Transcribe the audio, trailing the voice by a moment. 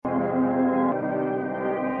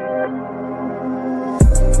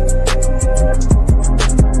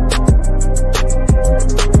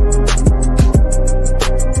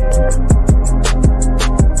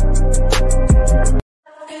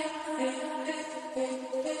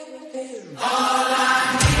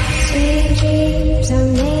Sweet dreams are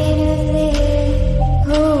made of this.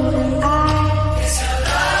 Who am I?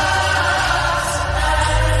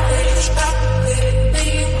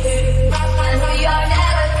 And we are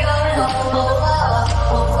never going home.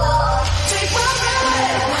 Take my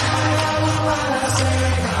breath.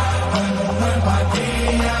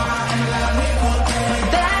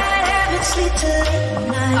 Bad habits lead to late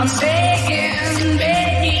nights. I'm begging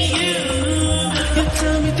you. You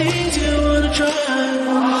tell me things you wanna try.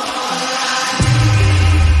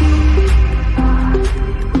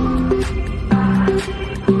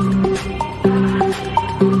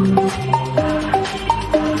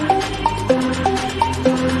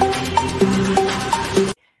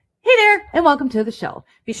 And welcome to the show.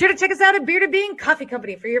 Be sure to check us out at Bearded Bean Coffee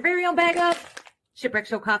Company for your very own bag of Shipwreck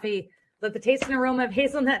Show coffee. Let the taste and aroma of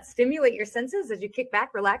hazelnut stimulate your senses as you kick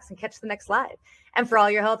back, relax, and catch the next live. And for all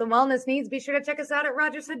your health and wellness needs, be sure to check us out at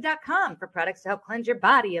RogersHood.com for products to help cleanse your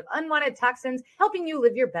body of unwanted toxins, helping you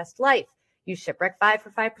live your best life. Use Shipwreck 5 for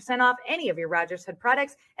 5% off any of your Rogers Hood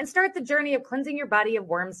products and start the journey of cleansing your body of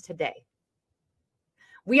worms today.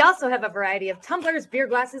 We also have a variety of tumblers, beer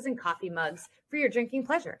glasses, and coffee mugs for your drinking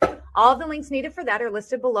pleasure. All of the links needed for that are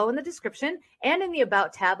listed below in the description and in the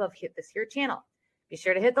About tab of this here channel. Be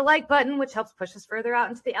sure to hit the like button, which helps push us further out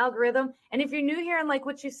into the algorithm. And if you're new here and like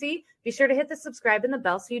what you see, be sure to hit the subscribe and the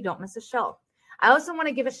bell so you don't miss a show. I also want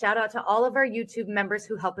to give a shout out to all of our YouTube members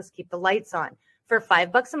who help us keep the lights on. For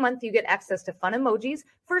 $5 a month, you get access to fun emojis,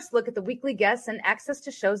 first look at the weekly guests, and access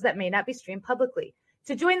to shows that may not be streamed publicly.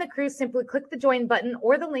 To join the crew, simply click the join button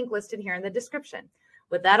or the link listed here in the description.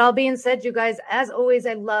 With that all being said, you guys, as always,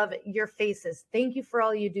 I love your faces. Thank you for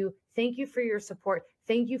all you do. Thank you for your support.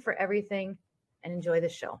 Thank you for everything, and enjoy the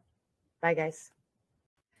show. Bye, guys.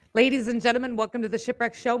 Ladies and gentlemen, welcome to the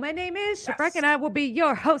Shipwreck Show. My name is Shipwreck, and I will be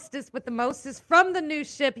your hostess with the mostest from the new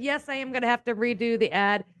ship. Yes, I am going to have to redo the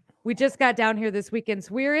ad. We just got down here this weekend,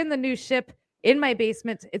 so we're in the new ship in my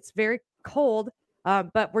basement. It's very cold,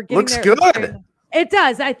 but we're getting Looks there. good. It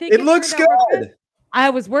does. I think it looks good. I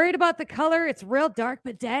was worried about the color. It's real dark,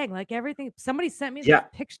 but dang, like everything. Somebody sent me this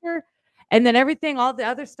picture, and then everything, all the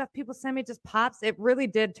other stuff people send me just pops. It really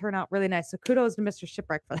did turn out really nice. So kudos to Mr.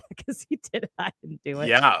 Shipwreck for that because he did it. I didn't do it.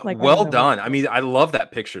 Yeah, like, well done. I mean, I love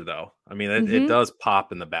that picture though. I mean, it does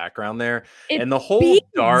pop in the background there, and the whole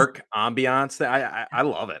dark ambiance. That I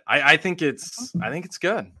love it. I think it's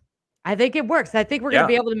good. I think it works. I think we're going to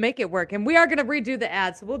be able to make it work. And we are going to redo the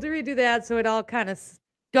ad. So we'll redo the ad so it all kind of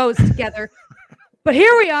goes together. But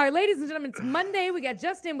here we are, ladies and gentlemen. It's Monday. We got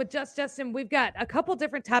Justin with Just Justin. We've got a couple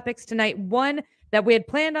different topics tonight. One that we had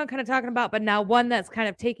planned on kind of talking about, but now one that's kind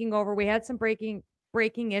of taking over. We had some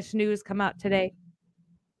breaking-ish news come out today.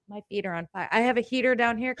 My feet are on fire. I have a heater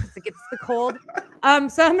down here because it gets the cold. So I'm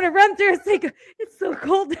going to run through and say, it's so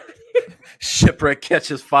cold down here. Shipwreck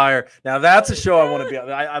catches fire. Now that's a show I want to be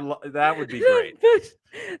on. That would be great.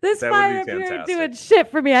 This fire up here doing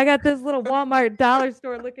shit for me. I got this little Walmart dollar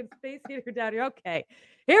store looking space heater down here. Okay,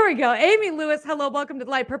 here we go. Amy Lewis, hello, welcome to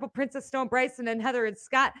the light. Purple Princess, Stone Bryson, and Heather and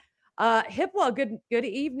Scott. Hipwell, good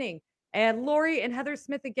evening. And Lori and Heather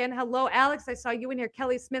Smith again. Hello, Alex. I saw you in here.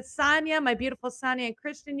 Kelly Smith, Sonia, my beautiful Sonia and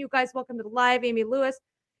Christian. You guys, welcome to the live. Amy Lewis.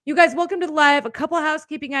 You guys, welcome to the live. A couple of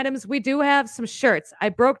housekeeping items. We do have some shirts. I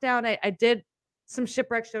broke down. I did some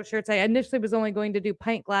Shipwreck Show shirts. I initially was only going to do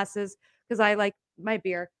pint glasses because I like my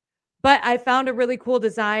beer. But I found a really cool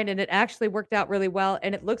design, and it actually worked out really well,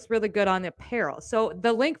 and it looks really good on the apparel. So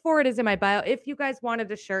the link for it is in my bio. If you guys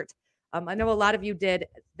wanted a shirt, I know a lot of you did.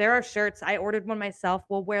 There are shirts. I ordered one myself.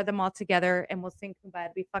 We'll wear them all together, and we'll sing Kumbaya.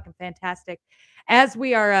 It'd be fucking fantastic. As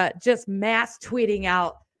we are just mass tweeting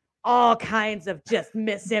out all kinds of just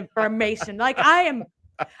misinformation. Like I am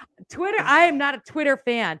not a Twitter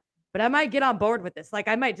fan, but I might get on board with this. Like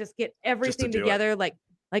I might just get everything together. Like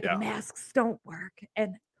masks don't work,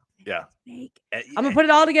 and fake. I'm gonna put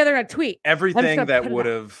it all together in a tweet. Everything that would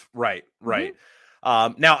have right.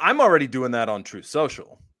 Mm-hmm. Now I'm already doing that on Truth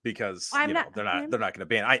Social. Because they're not going to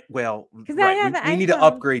ban. We need to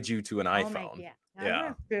upgrade you to an iPhone.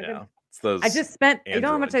 Yeah. It's those. I just spent. Android. You know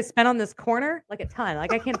how much I spent on this corner? Like a ton.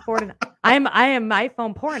 Like I can't afford it. I am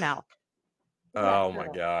iPhone poor now. Oh my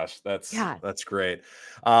gosh, that's great.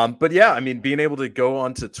 But yeah, I mean, being able to go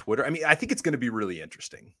onto Twitter. I mean, I think it's going to be really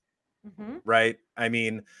interesting, right? I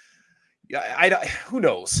mean. Who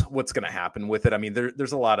knows what's going to happen with it? I mean,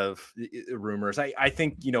 there's a lot of rumors. I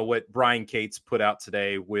think, what Brian Cates put out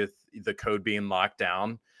today with the code being locked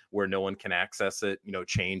down where no one can access it,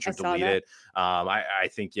 change or delete it. I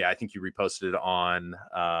think you reposted it on,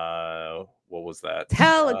 what was that?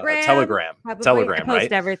 Telegram. Telegram, I post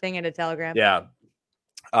right? everything into Telegram. Yeah.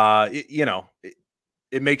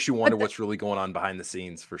 it makes you wonder what's really going on behind the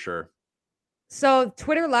scenes for sure. So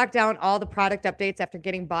Twitter locked down all the product updates after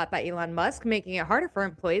getting bought by Elon Musk, making it harder for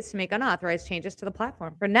employees to make unauthorized changes to the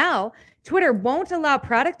platform. For now, Twitter won't allow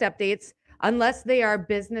product updates unless they are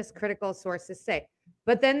business critical, sources say.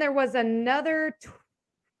 But then there was another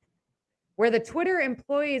where the Twitter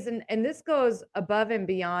employees, and this goes above and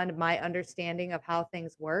beyond my understanding of how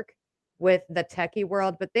things work with the techie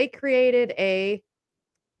world, but they created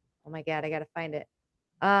oh my God, I got to find it.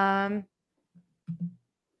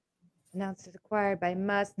 Announced it's acquired by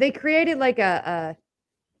Musk. They created like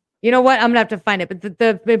you know what? I'm gonna have to find it. But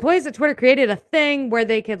the employees at Twitter created a thing where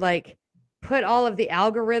they could like put all of the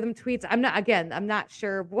algorithm tweets. I'm not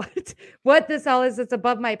sure what this all is. It's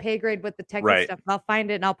above my pay grade with the tech stuff. I'll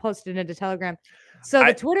find it and I'll post it into Telegram. So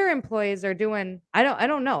the Twitter employees are doing. I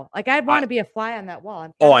don't know. Like I'd want to be a fly on that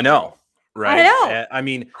wall. I know. Right. I know. I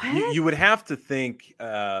mean, you would have to think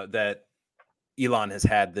that Elon has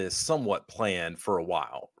had this somewhat planned for a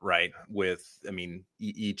while, right? With, I mean,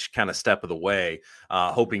 each kind of step of the way,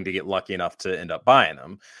 hoping to get lucky enough to end up buying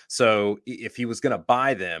them. So if he was going to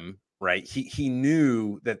buy them, right, he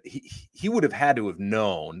knew that he would have had to have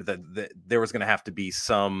known that there was going to have to be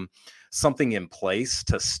something in place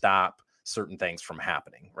to stop certain things from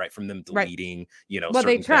happening, right? From them deleting,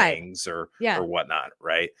 certain things or whatnot,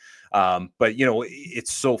 right? But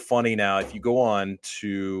it's so funny now. If you go on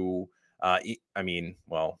to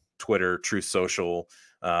Twitter, Truth Social,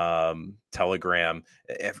 Telegram,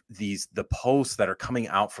 the posts that are coming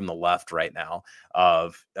out from the left right now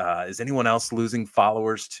of, is anyone else losing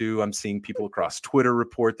followers too? I'm seeing people across Twitter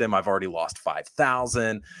report them. I've already lost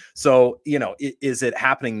 5,000. So, is it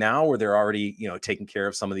happening now where they're already, taking care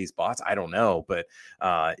of some of these bots? I don't know, but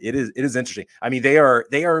it is interesting. I mean, they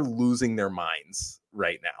are losing their minds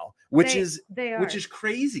right now, which is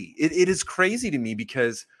crazy. It is crazy to me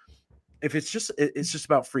because if it's just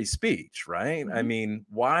about free speech, right? Mm-hmm. I mean,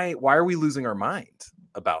 why are we losing our mind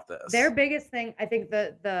about this? Their biggest thing, I think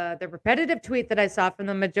the repetitive tweet that I saw from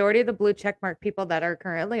the majority of the blue checkmark people that are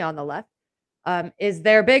currently on the left, is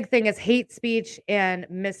their big thing is hate speech and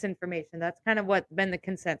misinformation. That's kind of what's been the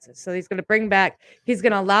consensus. So he's going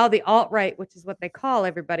to allow the alt-right, which is what they call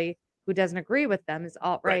everybody who doesn't agree with them is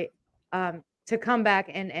alt-right, to come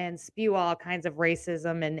back and spew all kinds of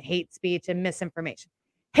racism and hate speech and misinformation.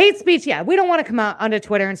 Hate speech, yeah. We don't want to come out onto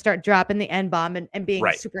Twitter and start dropping the N-bomb and being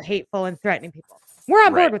super hateful and threatening people. We're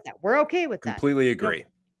on board with that. We're okay with that. Completely agree.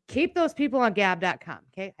 Keep those people on Gab.com,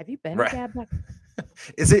 okay? Have you been to Gab.com?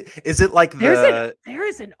 Is it like there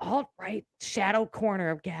is an alt-right shadow corner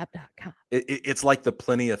of Gab.com. It's like the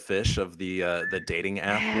Plenty of Fish of the dating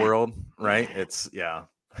app world, right? It's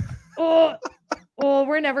Oh,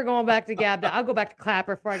 we're never going back to Gab. I'll go back to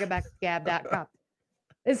Clapper before I go back to Gab.com.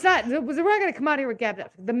 It's not. We're not going to come out here with Gab.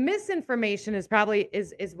 The misinformation is probably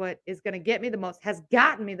is what is going to get me the most. Has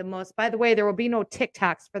gotten me the most. By the way, there will be no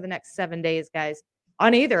TikToks for the next 7 days, guys,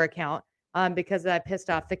 on either account, because I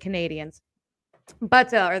pissed off the Canadians,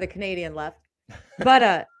 but or the Canadian left,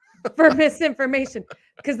 but for misinformation,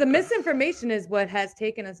 because the misinformation is what has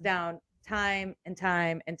taken us down time and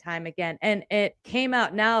time and time again, and it came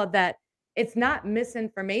out now that. It's not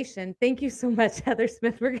misinformation. Thank you so much, Heather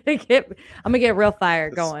Smith. I'm gonna get real fire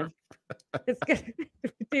going. It's good.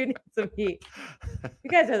 We do need some heat. You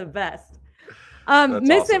guys are the best.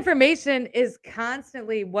 Misinformation is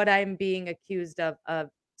constantly what I'm being accused of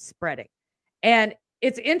spreading. And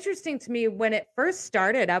it's interesting to me when it first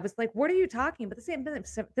started, I was like, what are you talking about?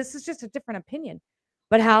 This is just a different opinion.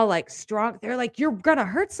 But how strong, they're like, you're gonna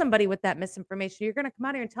hurt somebody with that misinformation. You're gonna come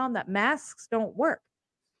out here and tell them that masks don't work.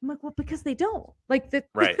 I'm like, well, because they don't.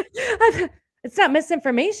 It's not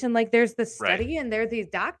misinformation. Like, there's the study and there are these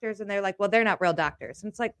doctors, and they're like, well, they're not real doctors. And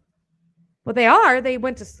it's like, well, they are. They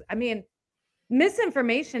went to,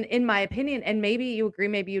 misinformation, in my opinion, and maybe you agree,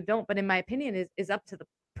 maybe you don't, but in my opinion, is up to the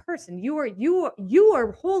person. You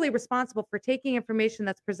are wholly responsible for taking information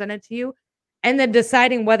that's presented to you and then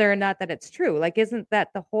deciding whether or not that it's true. Like, isn't that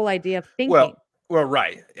the whole idea of thinking? Well,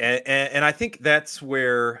 right. And I think that's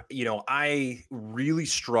where, I really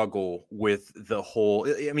struggle with the whole,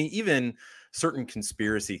 even certain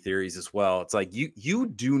conspiracy theories as well. It's like you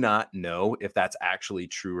do not know if that's actually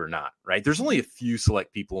true or not, right? There's only a few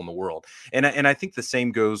select people in the world. And I think the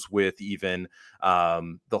same goes with even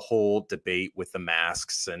the whole debate with the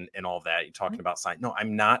masks and all that. You're talking about science. No,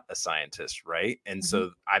 I'm not a scientist, right? And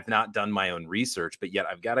so I've not done my own research, but yet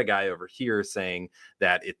I've got a guy over here saying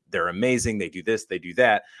that they're amazing. They do this, they do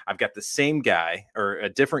that. I've got the same guy or a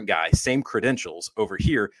different guy, same credentials over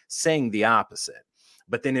here saying the opposite.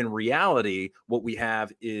 But then in reality, what we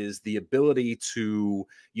have is the ability to,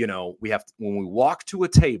 when we walk to a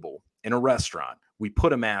table in a restaurant, we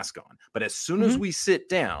put a mask on. But as soon as we sit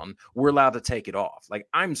down, we're allowed to take it off. Like,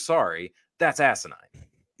 I'm sorry, that's asinine.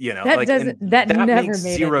 You know, that never makes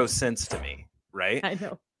made zero sense to me, right? I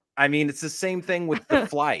know. I mean, it's the same thing with the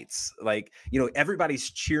flights. Like, everybody's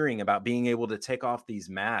cheering about being able to take off these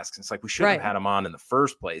masks. It's like, we shouldn't have had them on in the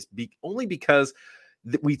first place, only because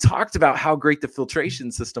we talked about how great the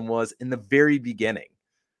filtration system was in the very beginning.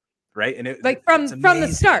 Right. And from the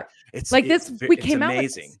start, we came out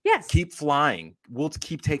with this. Yes. Keep flying. We'll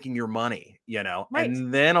keep taking your money,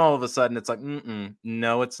 and then all of a sudden it's like,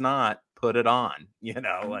 no, it's not. Put it on,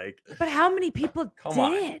 but how many people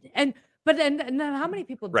did? And how many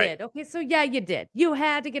people did? Okay. So yeah, you did. You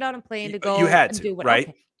had to get on a plane to go. You had to, do what, right?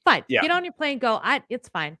 Okay, fine. Yeah. Get on your plane, go. It's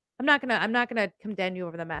fine. I'm not gonna condemn you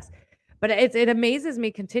over the mask. But it amazes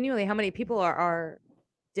me continually how many people are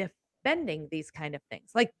defending these kind of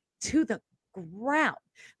things. Like, to the ground.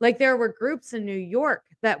 Like, there were groups in New York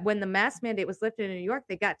that when the mask mandate was lifted in New York,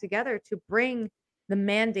 they got together to bring the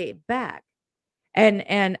mandate back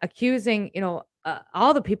and accusing,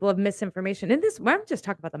 all the people of misinformation. And I'm just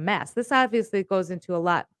talking about the mask. This obviously goes into a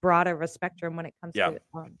lot broader of a spectrum when it comes to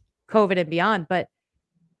COVID and beyond, but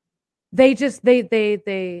they just,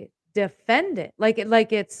 they defend it like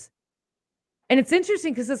it's, and it's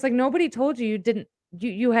interesting because it's like, nobody told you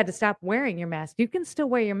had to stop wearing your mask. You can still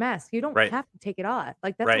wear your mask. You don't have to take it off.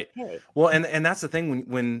 Like, that's okay. Well, and that's the thing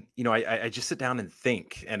when I just sit down and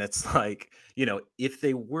think, and it's like, if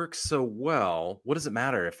they work so well, what does it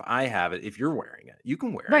matter if I have it? If you're wearing it, you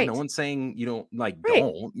can wear it. No one's saying you don't,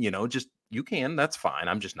 don't, just, you can, that's fine.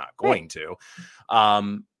 I'm just not going to.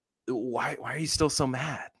 Why are you still so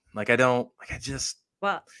mad? Like,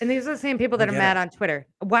 well, and these are the same people that are mad on Twitter.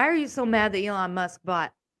 Why are you so mad that Elon Musk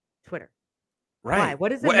bought Twitter? Right. Why? What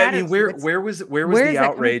does it matter? I mean, where was the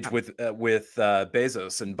outrage with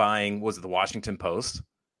Bezos and buying? Was it the Washington Post?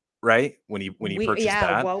 Right, when he purchased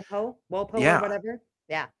that. WOPO or whatever.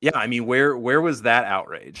 Yeah. Yeah. I mean, where was that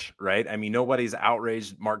outrage? Right. I mean, nobody's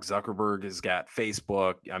outraged. Mark Zuckerberg has got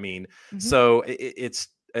Facebook. I mean, so it's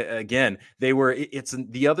again, it's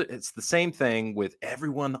the same thing with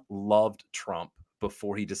everyone loved Trump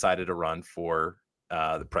before he decided to run for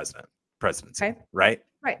the presidency. Right.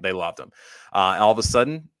 They loved him. All of a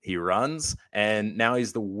sudden he runs, and now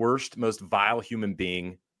he's the worst, most vile human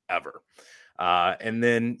being ever. And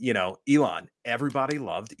then, Elon, everybody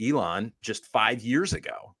loved Elon just 5 years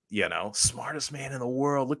ago, smartest man in the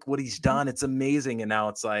world. Look what he's done. It's amazing. And now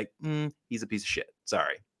it's like, he's a piece of shit.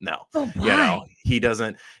 Sorry. No, he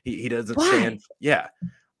doesn't stand. Yeah.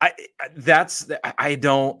 I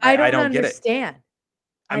don't get it.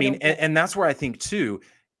 I mean, and that's where I think too,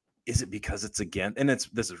 is it because it's against, and this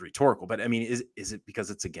is rhetorical, but I mean, is it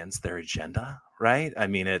because it's against their agenda? Right. I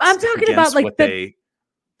mean, I'm talking about like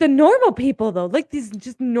the normal people though, like these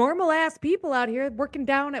just normal ass people out here working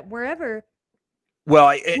down at wherever. Well,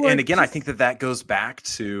 and again, I think that goes back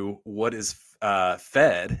to what is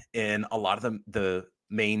fed in a lot of the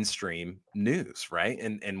mainstream news, right?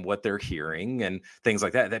 And what they're hearing and things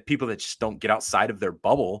like that people that just don't get outside of their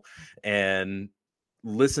bubble and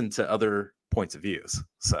listen to other points of views.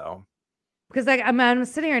 So, because like I'm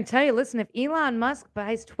sitting here and tell you, listen, if Elon Musk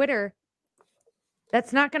buys Twitter,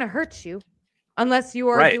 that's not going to hurt you unless you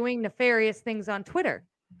are doing nefarious things on Twitter.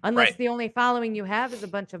 Unless the only following you have is a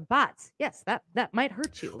bunch of bots. Yes, that might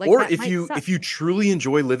hurt you. Like, or if you truly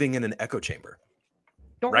enjoy living in an echo chamber.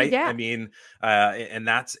 Right. Yeah. I mean, and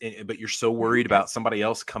but you're so worried about somebody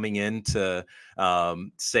else coming in to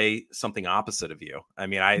say something opposite of you. I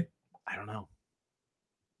mean, I don't know.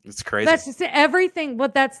 It's crazy. That's just everything.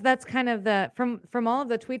 But that's kind of from all of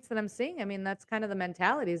the tweets that I'm seeing. I mean, that's kind of the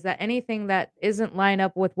mentality, is that anything that isn't line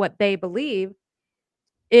up with what they believe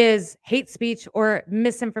is hate speech or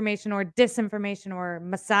misinformation or disinformation or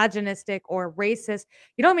misogynistic or racist.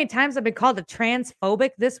 You know how many times I've been called a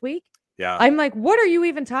transphobic this week? Yeah. I'm like, what are you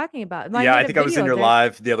even talking about? I think I was in your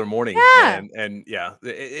live the other morning. Yeah. And yeah,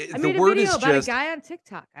 I made a video about a guy on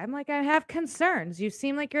TikTok. I'm like, I have concerns. You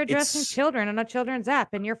seem like you're addressing children on a children's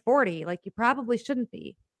app and you're 40. Like, you probably shouldn't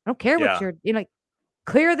be. I don't care what you're,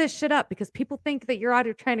 clear this shit up, because people think that you're out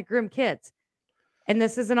here trying to groom kids. And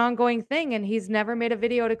this is an ongoing thing. And he's never made a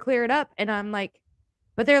video to clear it up. And I'm like,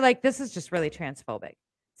 but they're like, this is just really transphobic.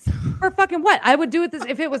 For fucking what? I would do it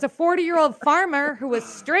if it was a 40-year-old farmer who was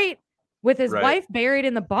straight with his wife buried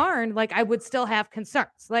in the barn. Like, I would still have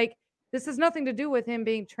concerns. Like, this has nothing to do with him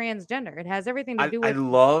being transgender. It has everything to do with I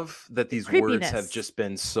love that these words have just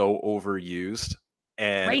been so overused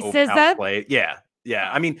and racism. Outplayed. Yeah.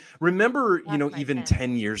 Yeah. I mean, remember, even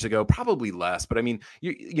 10 years ago, probably less, but I mean,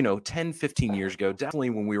 10, 15 years ago,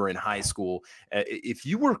 definitely when we were in high school, if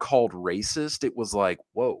you were called racist, it was like,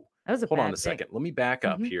 whoa, That was hold on a second. Let me back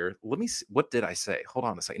up here. Let me see. What did I say? Hold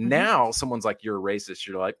on a second. Now someone's like, you're a racist.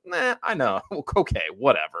 You're like, nah, I know. Okay,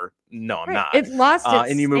 whatever. No, I'm not. It's lost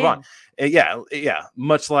its and you move on. Yeah.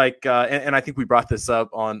 Much like, and I think we brought this up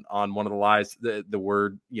on one of the lives, the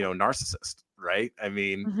word, narcissist, right? I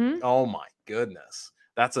mean, oh my goodness.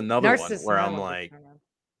 That's another one where I'm like,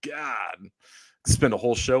 God, spend a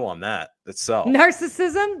whole show on that itself.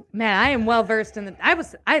 Narcissism, man, I am well versed in I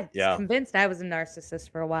was convinced I was a narcissist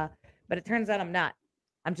for a while, but it turns out I'm not.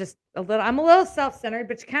 I'm a little self-centered,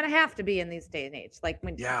 but you kind of have to be in these day and age. Like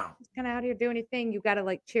when you're kind of out here doing anything, you got to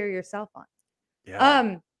like cheer yourself on.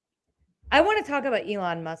 Yeah. I want to talk about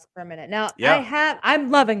Elon Musk for a minute. Now, I'm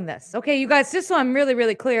loving this. Okay, you guys, just so I'm really,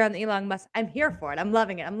 really clear on the Elon Musk, I'm here for it. I'm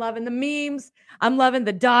loving it. I'm loving the memes. I'm loving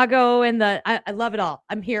the doggo and I love it all.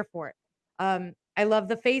 I'm here for it. I love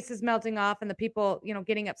the faces melting off and the people,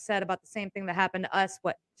 getting upset about the same thing that happened to us,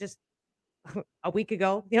 just a week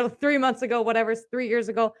ago, 3 months ago, whatever, 3 years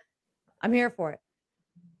ago. I'm here for it.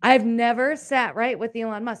 I've never sat right with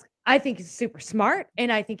Elon Musk. I think he's super smart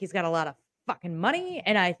and I think he's got a lot of fucking money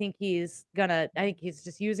and I think he's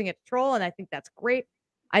just using it to troll and I think that's great.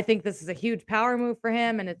 I think this is a huge power move for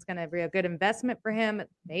him and it's going to be a good investment for him,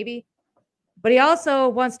 maybe. But he also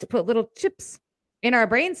wants to put little chips in our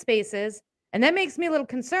brain spaces. And that makes me a little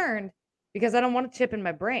concerned because I don't want a chip in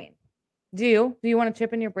my brain. Do you? Do you want a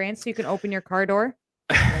chip in your brain so you can open your car door?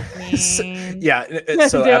 So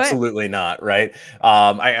absolutely not. Right.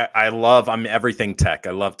 I'm everything tech.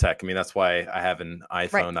 I love tech. I mean, that's why I have an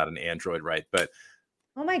iPhone, not an Android. Right. But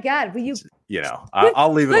oh my God, will you,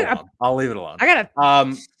 I'll leave it alone. I'll leave it alone. I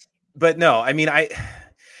gotta, but no, I mean,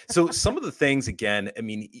 so some of the things, again, I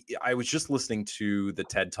mean, I was just listening to the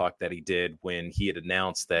TED Talk that he did when he had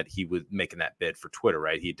announced that he was making that bid for Twitter,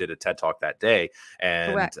 right? He did a TED Talk that day.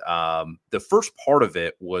 And the first part of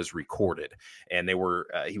it was recorded. And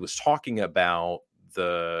he was talking about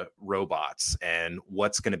the robots and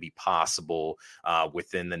what's going to be possible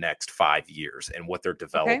within the next 5 years and what they're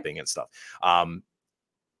developing and stuff.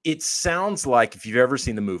 It sounds like if you've ever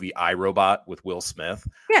seen the movie iRobot with Will Smith,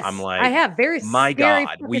 yes, I'm like, I have. My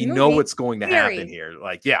God, we know what's going to happen here.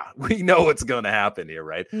 Like, we know what's going to happen here,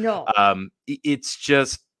 right? No, it's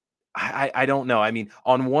just, I don't know. I mean,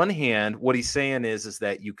 on one hand, what he's saying is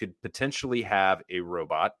that you could potentially have a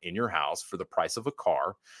robot in your house for the price of a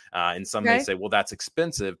car. And some may say, well, that's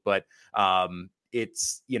expensive, but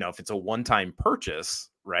it's, if it's a one-time purchase,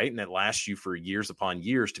 right? And it lasts you for years upon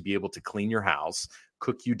years to be able to clean your house,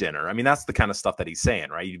 cook you dinner. I mean, that's the kind of stuff that he's saying,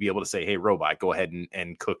 right? You'd be able to say, hey, robot, go ahead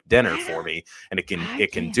and cook dinner for me. And it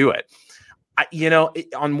can do it.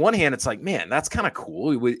 On one hand, it's like, man, that's kind of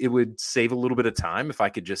cool. It would save a little bit of time if I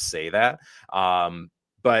could just say that.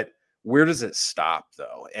 But where does it stop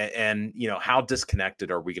though? And how disconnected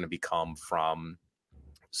are we going to become from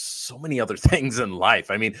so many other things in life?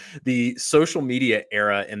 I mean, the social media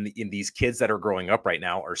era and in these kids that are growing up right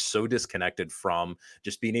now are so disconnected from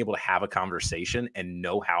just being able to have a conversation and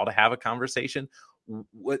know how to have a conversation.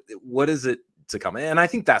 What is it to come? And I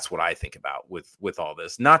think that's what I think about with all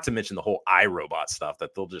this, not to mention the whole iRobot stuff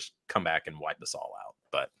that they'll just come back and wipe us all out.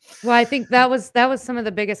 But I think that was some of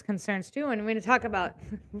the biggest concerns too. And when you talk about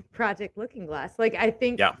Project Looking Glass, like I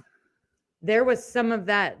think there was some of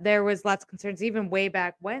that. There was lots of concerns even way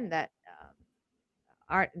back when that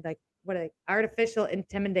artificial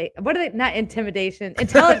intimidation. What are they? Not intimidation.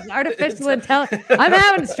 Intelligence. Artificial intelligence. I'm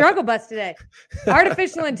having a struggle bus today.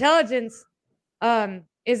 Artificial intelligence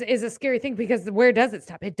is a scary thing because where does it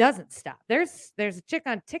stop? It doesn't stop. There's a chick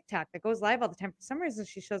on TikTok that goes live all the time. For some reason,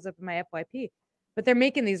 she shows up in my FYP. But they're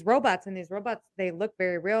making these robots, and these robots, they look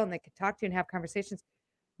very real, and they can talk to you and have conversations.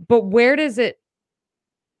 But where does it?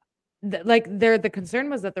 The concern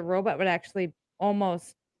was that the robot would actually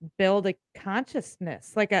almost build a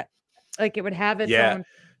consciousness, like it would have its own.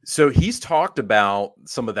 So he's talked about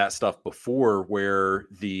some of that stuff before, where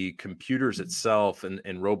the computers itself and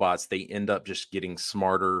robots, they end up just getting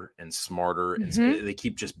smarter and smarter, and they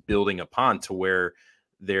keep just building upon to where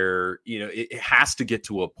they're, it has to get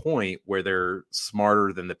to a point where they're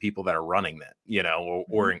smarter than the people that are running it,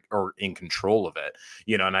 or in control of it,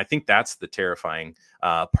 and I think that's the terrifying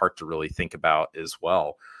part to really think about as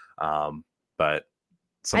well. But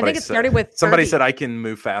somebody said I can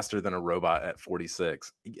move faster than a robot at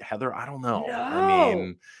 46. Heather, I don't know. No. I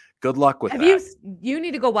mean, good luck with that. You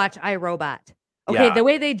need to go watch iRobot. Okay, the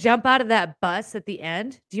way they jump out of that bus at the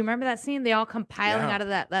end. Do you remember that scene? They all come piling out of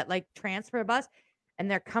that like transfer bus. And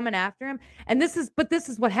they're coming after him. And this is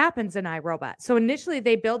what happens in iRobot. So initially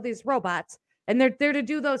they build these robots and they're there to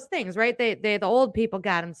do those things, right? The old people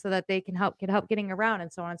got them so that they can help getting around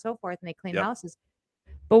and so on and so forth. And they clean houses.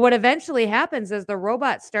 But what eventually happens is the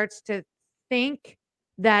robot starts to think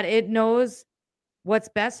that it knows what's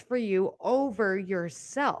best for you over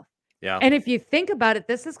yourself. Yeah. And if you think about it,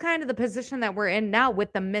 this is kind of the position that we're in now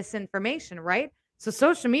with the misinformation, right? So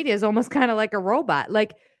social media is almost kind of like a robot.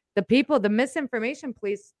 Like the misinformation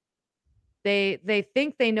police, they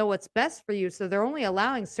think they know what's best for you. So they're only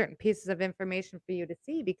allowing certain pieces of information for you to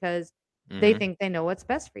see because they think they know what's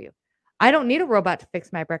best for you. I don't need a robot to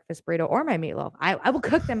fix my breakfast burrito or my meatloaf. I will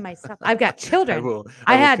cook them myself. I've got children. I will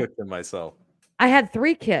cook them myself. I had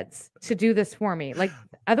 3 kids to do this for me. Like,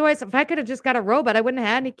 otherwise, if I could have just got a robot, I wouldn't have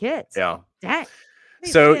had any kids. Yeah. Dang.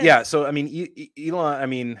 So, yeah. So, I mean,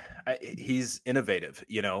 Elon, he's innovative,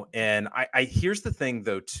 and here's the thing,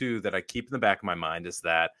 though, too, that I keep in the back of my mind is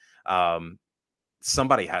that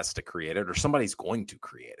somebody has to create it or somebody's going to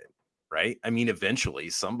create it, right? I mean,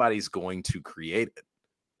 eventually somebody's going to create it.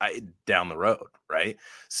 Down the road, right?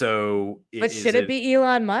 So, but should it be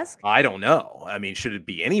Elon Musk? I don't know. I mean, should it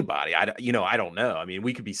be anybody? I don't know. I mean,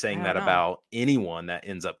 we could be saying that about anyone that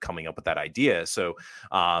ends up coming up with that idea. So,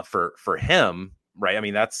 for him, right? I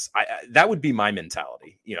mean, that would be my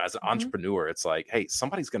mentality. As an entrepreneur, it's like, hey,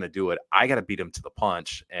 somebody's going to do it. I got to beat them to the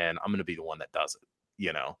punch, and I'm going to be the one that does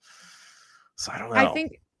it. So I don't know.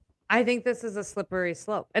 I think this is a slippery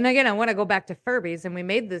slope. And again, I want to go back to Furbies, and we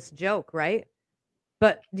made this joke, right?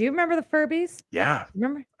 But do you remember the Furbies? Yeah.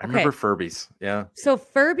 Remember? I remember Furbies. Yeah. So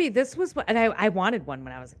Furby, this was what, and I wanted one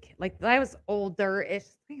when I was a kid. Like I was older-ish.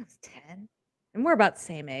 I think I was 10. And we're about the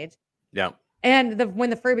same age. Yeah. And when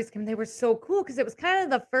the Furbies came, they were so cool because it was kind of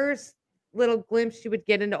the first little glimpse you would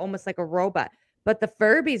get into almost like a robot. But the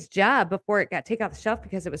Furby's job before it got taken off the shelf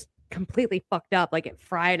because it was completely fucked up, like it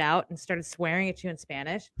fried out and started swearing at you in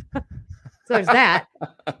Spanish. So there's that.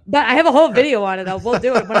 But I have a whole video on it though. We'll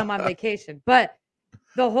do it when I'm on vacation. But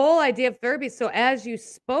the whole idea of Furby, so as you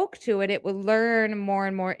spoke to it, it would learn more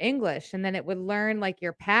and more English, and then it would learn like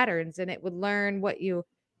your patterns, and it would learn what you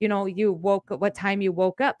what time you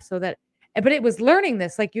woke up, so that, but it was learning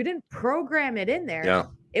this, like you didn't program it in there. Yeah.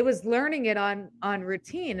 It was learning it on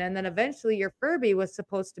routine, and then eventually your Furby was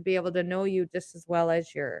supposed to be able to know you just as well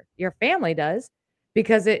as your family does,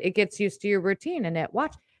 because it gets used to your routine and it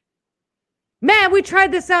watch. Man, we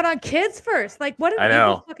tried this out on kids first. Like, what an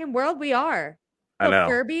evil fucking world we are. I know.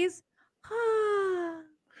 Furbies.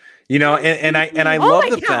 And I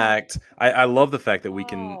love the fact I love the fact that we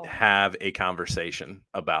can have a conversation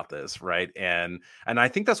about this, right? And I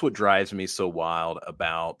think that's what drives me so wild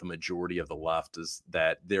about the majority of the left is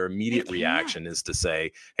that their immediate reaction is to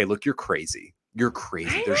say, "Hey, look, you're crazy. You're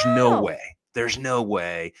crazy. There's no way. There's no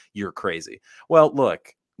way you're crazy." Well,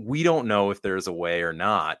 look, we don't know if there's a way or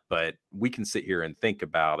not, but we can sit here and think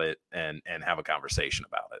about it and have a conversation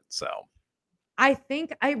about it. So I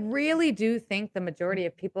really do think the majority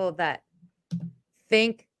of people that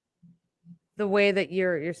think the way that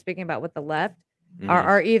you're speaking about with the left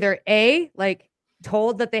are either A, like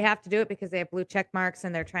told that they have to do it because they have blue check marks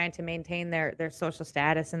and they're trying to maintain their social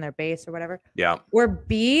status and their base or whatever. Yeah. Or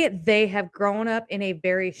B, they have grown up in a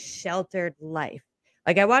very sheltered life.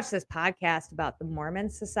 Like I watched this podcast about the Mormon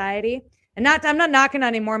Society, and I'm not knocking on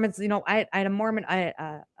any Mormons. I had a Mormon,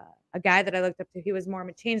 a guy that I looked up to, he was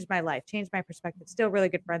Mormon, changed my life, changed my perspective. Still really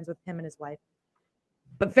good friends with him and his wife.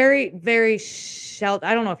 But very, very sheltered.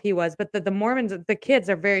 I don't know if he was, but the Mormons, the kids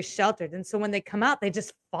are very sheltered. And so when they come out, they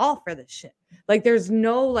just fall for this shit. Like they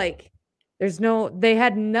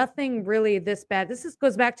had nothing really this bad. This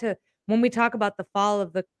goes back to when we talk about the fall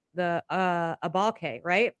of the Abalke,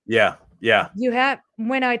 right? Yeah. Yeah.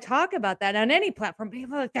 When I talk about that on any platform,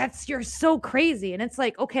 people are like, you're so crazy. And it's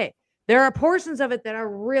like, okay, there are portions of it that are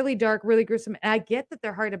really dark, really gruesome. And I get that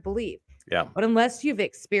they're hard to believe. Yeah. But unless you've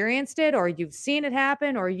experienced it or you've seen it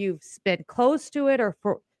happen or you've been close to it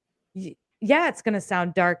it's going to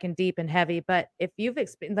sound dark and deep and heavy. But if you've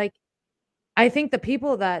experienced, I think the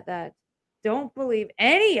people that don't believe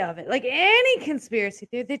any of it, like any conspiracy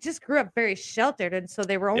theory, they just grew up very sheltered. And so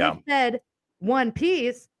they were only fed one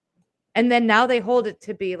piece. And then now they hold it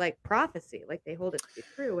to be like prophecy, like they hold it to be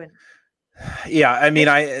true. And yeah, I mean,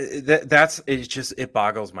 it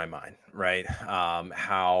boggles my mind, right?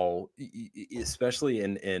 How, especially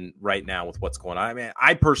in right now with what's going on. I mean,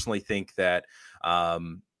 I personally think that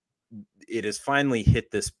it has finally hit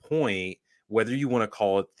this point, whether you want to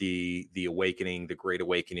call it the awakening, the great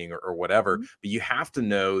awakening or whatever, but you have to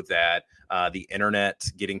know that the internet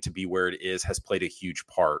getting to be where it is has played a huge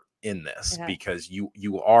part in this because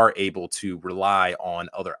you are able to rely on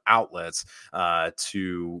other outlets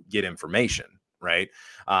to get information, right?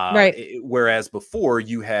 Right. Whereas before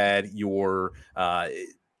you had your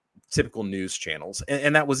typical news channels,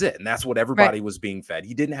 and that was it. And that's what everybody was being fed.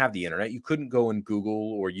 He didn't have the internet. You couldn't go and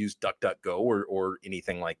Google or use DuckDuckGo or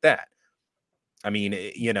anything like that. I mean,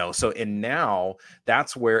 so, and now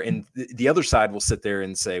that's where, and the other side will sit there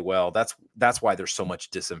and say, well, that's why there's so much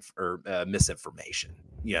misinformation,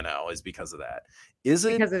 is because of that. Is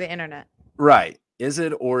it because of the internet? Right. Is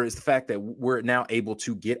it, or is the fact that we're now able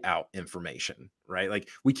to get out information, right? Like,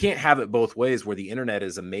 we can't have it both ways, where the internet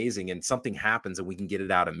is amazing and something happens and we can get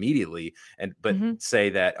it out immediately, but say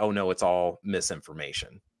that, oh no, it's all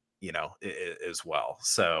misinformation, as well.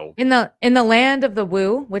 So in the land of the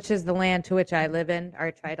woo, which is the land to which I live in,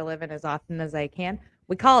 or try to live in as often as I can,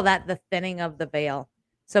 we call that the thinning of the veil.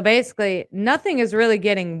 So basically, nothing is really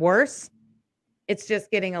getting worse. It's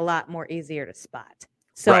just getting a lot more easier to spot.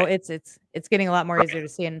 So it's getting a lot more easier to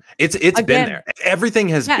see. And it's again, been there. Everything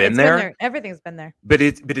has been there. Everything's been there. But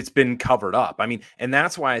it's been covered up. I mean, and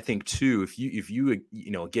that's why I think too, if you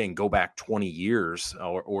again go back 20 years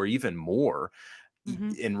or even more,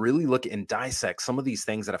 and really look and dissect some of these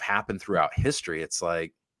things that have happened throughout history, it's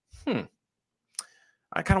like,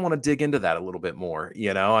 I kind of want to dig into that a little bit more.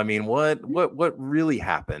 I mean, what really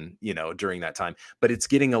happened, during that time? But it's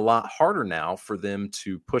getting a lot harder now for them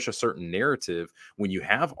to push a certain narrative when you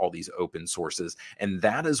have all these open sources. And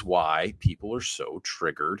that is why people are so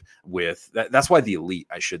triggered with that. That's why the elite,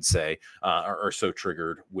 I should say, are so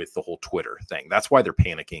triggered with the whole Twitter thing. That's why they're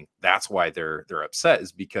panicking. That's why they're upset,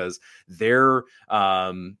 is because their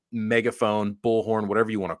megaphone, bullhorn, whatever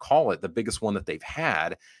you want to call it, the biggest one that they've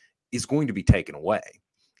had, is going to be taken away.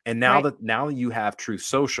 And now you have Truth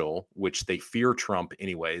Social, which they fear Trump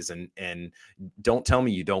anyways, and don't tell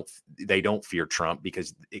me they don't fear Trump,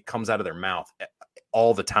 because it comes out of their mouth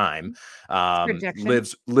all the time.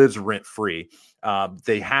 Lives rent free.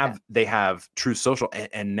 They have Truth Social,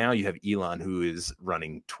 and now you have Elon, who is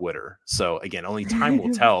running Twitter. So again, only time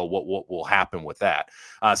will tell what will happen with that.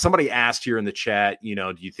 Somebody asked here in the chat,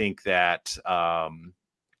 do you think that Elon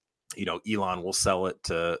will sell it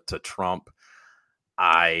to Trump?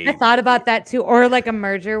 I thought about that too, or like a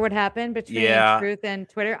merger would happen between Truth and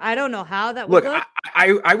Twitter. I don't know how that would look.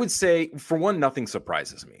 I would say, for one, nothing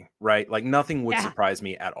surprises me, right? Like, nothing would surprise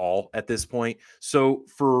me at all at this point. So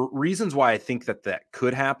for reasons why I think that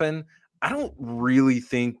could happen, I don't really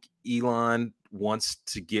think Elon wants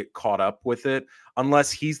to get caught up with it, unless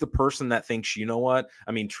he's the person that thinks, what?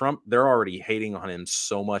 I mean, Trump, they're already hating on him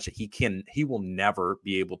so much that he will never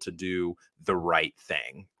be able to do the right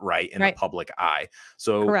thing, right, in the public eye.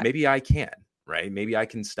 So maybe I can, right? Maybe I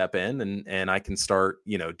can step in and I can start,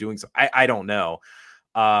 doing so. I don't know.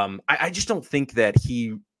 I just don't think that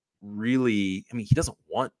he really, he doesn't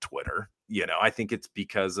want Twitter. I think it's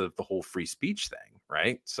because of the whole free speech thing,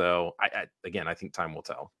 right? So I think time will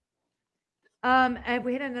tell. And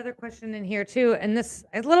we had another question in here too, and this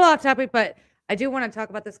is a little off topic, but I do want to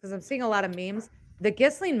talk about this because I'm seeing a lot of memes. The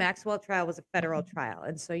Ghislaine Maxwell trial was a federal trial,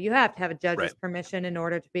 and so you have to have a judge's permission in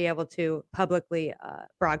order to be able to publicly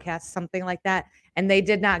broadcast something like that. And they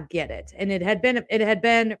did not get it, and it had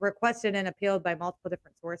been requested and appealed by multiple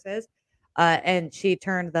different sources, and she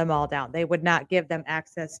turned them all down. They would not give them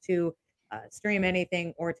access to stream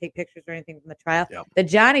anything or take pictures or anything from the trial. Yep. The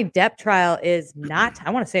Johnny Depp trial is not.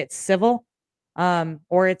 I want to say it's civil.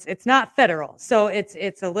 Or it's not federal, so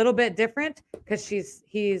it's a little bit different,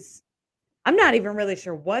 because I'm not even really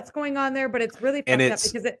sure what's going on there, but it's really fucked up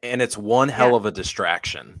because it's one hell of a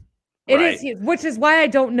distraction. It is, which is why I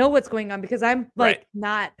don't know what's going on, because I'm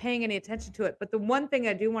not paying any attention to it. But the one thing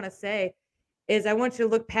I do want to say is, I want you to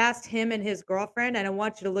look past him and his girlfriend, and I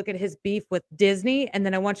want you to look at his beef with Disney, and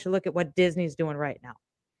then I want you to look at what Disney's doing right now.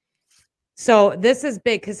 So this is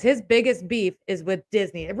big, because his biggest beef is with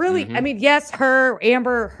Disney. It really, yes,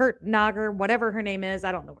 Amber Hertnager, whatever her name is,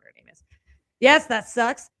 I don't know what her name is. Yes, that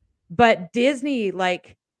sucks. But Disney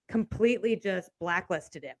completely just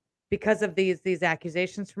blacklisted him because of these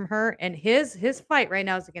accusations from her. And his fight right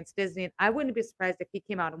now is against Disney. And I wouldn't be surprised if he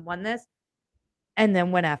came out and won this and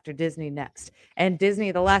then went after Disney next. And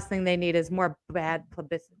Disney, the last thing they need is more bad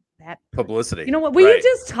publicity. Publicity. You know what? Will you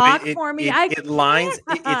just talk for me?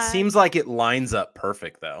 It seems like it lines up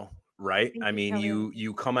perfect, though, right? I mean,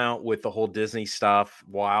 you come out with the whole Disney stuff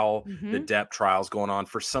while the Depp trial's going on.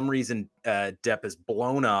 For some reason, Depp is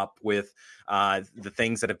blown up with the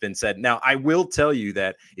things that have been said. Now, I will tell you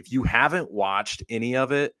that if you haven't watched any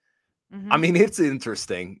of it, I mean, it's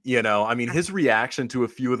interesting. His reaction to a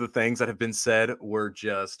few of the things that have been said were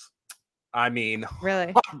just,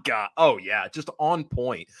 really? Oh God. Oh yeah. Just on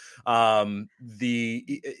point.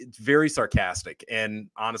 It's very sarcastic, and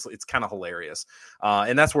honestly, it's kind of hilarious.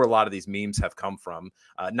 And that's where a lot of these memes have come from.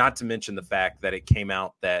 Not to mention the fact that it came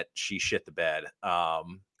out that she shit the bed.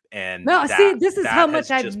 And no, see, this is how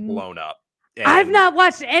much I've just blown up. And I've not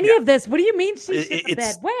watched any of this. What do you mean she shit the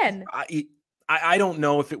bed? When? I don't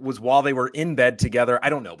know if it was while they were in bed together. I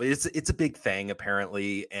don't know, but it's a big thing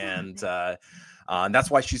apparently, and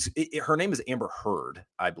that's why her name is Amber Heard,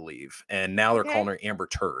 I believe, and now they're calling her Amber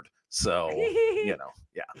Turd. So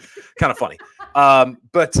kind of funny.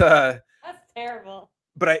 But that's terrible.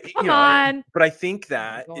 But I think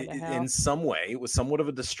that in some way it was somewhat of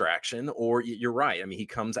a distraction. Or you're right. I mean, he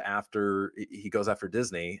goes after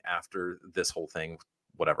Disney after this whole thing,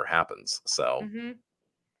 whatever happens. So,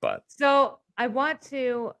 so I want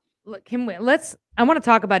to look. I want to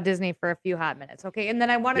talk about Disney for a few hot minutes, okay? And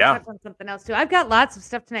then I want to touch on something else too. I've got lots of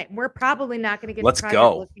stuff tonight. We're probably not going to get to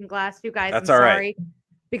Project Looking Glass, you guys. That's I'm all sorry, right.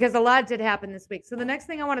 because a lot did happen this week. So the next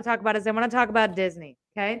thing I want to talk about is I want to talk about Disney,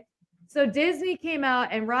 okay? So Disney came out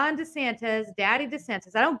and Ron DeSantis, Daddy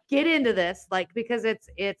DeSantis. I don't get into this because it's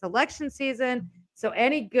election season. So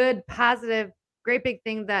any good, positive, great big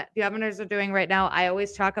thing that the governors are doing right now, I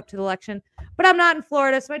always chalk up to the election. But I'm not in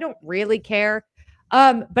Florida, so I don't really care.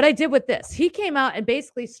 But I did with this. He came out and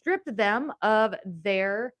basically stripped them of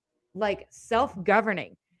their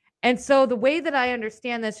self-governing. And so the way that I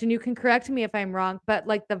understand this, and you can correct me if I'm wrong, but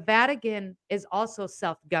the Vatican is also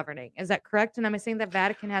self-governing. Is that correct? And am I saying that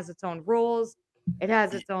Vatican has its own rules? It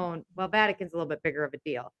has its own, well, Vatican's a little bit bigger of a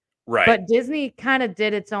deal. Right. But Disney kind of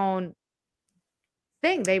did its own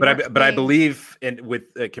thing. But I believe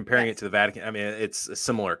comparing it to the Vatican, I mean, it's a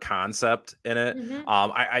similar concept in it. Mm-hmm.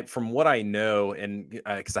 I from what I know, and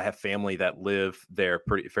because I have family that live there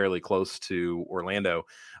fairly close to Orlando.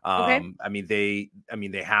 I mean, they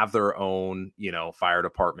have their own, fire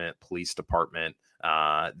department, police department,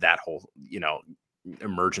 that whole,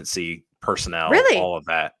 emergency personnel, really? All of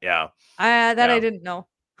that. Yeah. I didn't know.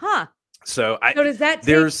 Huh. So does that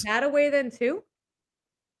take that away then too?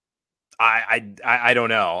 I don't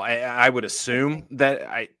know. I would assume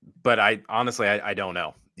that but I honestly, I don't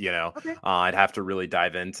know, I'd have to really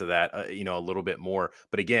dive into that, a little bit more.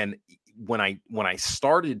 But again, when I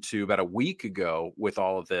started to about a week ago with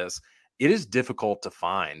all of this, it is difficult to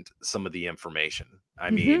find some of the information.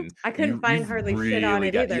 I mean, I couldn't find hardly shit on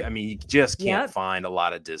it either. I mean, you just can't find a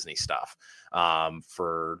lot of Disney stuff,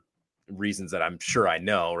 for reasons that I'm sure I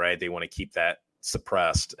know, right? They want to keep that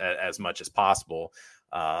suppressed as much as possible.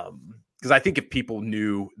 Because I think if people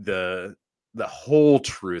knew the whole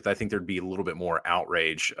truth, I think there'd be a little bit more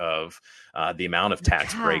outrage of the amount of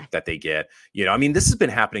tax break that they get. I mean, this has been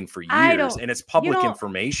happening for years, and it's public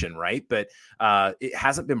information, right? But it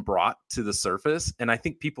hasn't been brought to the surface, and I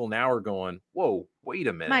think people now are going, "Whoa, wait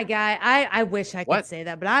a minute, my guy." I wish I could say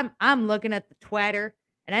that, but I'm looking at the Twitter,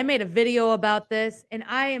 and I made a video about this, and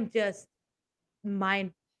I am just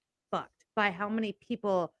mind fucked by how many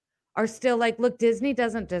people are still look, Disney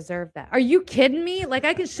doesn't deserve that. Are you kidding me?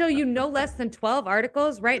 I can show you no less than 12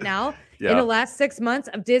 articles right now in the last 6 months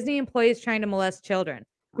of Disney employees trying to molest children.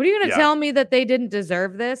 What are you going to tell me that they didn't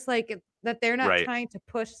deserve this? That they're not trying to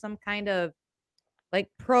push some kind of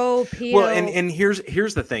pro PO. Well, and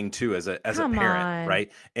here's the thing too, as a parent, right?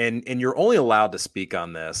 And you're only allowed to speak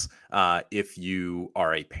on this if you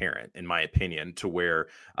are a parent, in my opinion, to where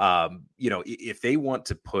if they want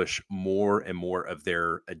to push more and more of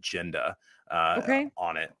their agenda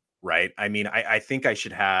on it, right? I mean, I think I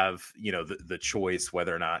should have, the choice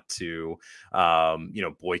whether or not to,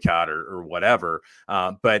 boycott or whatever.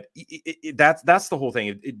 But that's the whole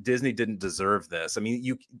thing. Disney didn't deserve this. I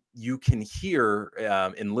mean, you can hear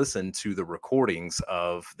and listen to the recordings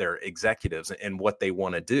of their executives and what they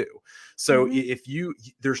want to do. So if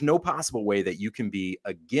there's no possible way that you can be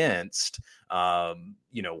against,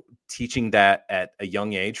 teaching that at a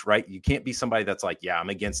young age, right? You can't be somebody that's like, yeah, I'm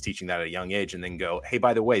against teaching that at a young age, and then go, hey,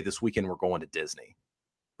 by the way, this weekend we're going to Disney,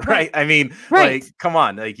 right? I mean, come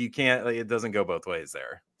on, you can't. It doesn't go both ways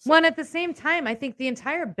there. So. Well, at the same time, I think the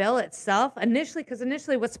entire bill itself, initially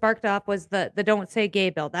what sparked off was the "Don't Say Gay"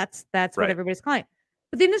 bill. That's what everybody's calling it.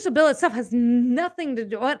 But the initial bill itself has nothing to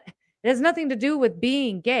do. It has nothing to do with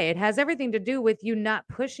being gay. It has everything to do with you not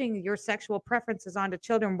pushing your sexual preferences onto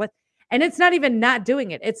children and it's not even not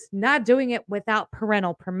doing it. It's not doing it without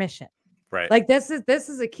parental permission. Right. This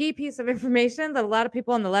is a key piece of information that a lot of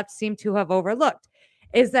people on the left seem to have overlooked,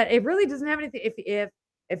 is that it really doesn't have anything.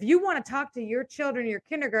 If you want to talk to your children, your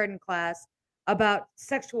kindergarten class about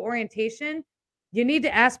sexual orientation, you need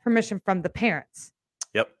to ask permission from the parents.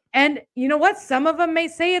 Yep. And you know what? Some of them may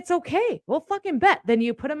say it's okay. We'll fucking bet. Then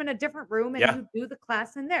you put them in a different room and you do the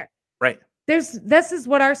class in there. Right. This is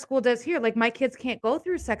what our school does here. My kids can't go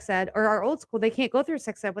through sex ed, or our old school, they can't go through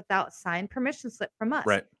sex ed without signed permission slip from us.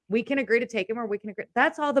 Right. We can agree to take them, or we can agree.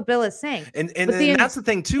 That's all the bill is saying. And that's the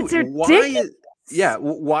thing too. Yeah.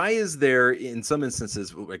 Why is there in some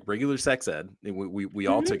instances like regular sex ed? We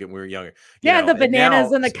all took it when we were younger. Yeah, the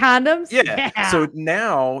bananas and the condoms. Yeah. So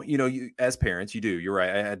now, you as parents, you're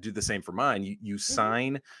right. I do the same for mine. You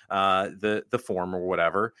sign the form or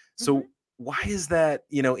whatever. So why is that,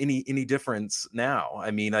 any difference now?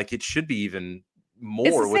 I mean, like it should be even more.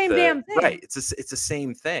 It's the same damn thing. Right. It's the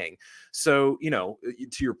same thing. So, to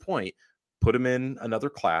your point, put them in another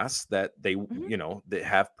class that they, they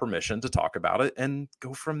have permission to talk about it and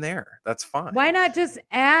go from there. That's fine. Why not just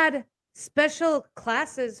add special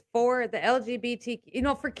classes for the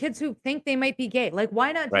LGBT, for kids who think they might be gay? Like,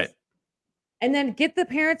 why not just, and then get the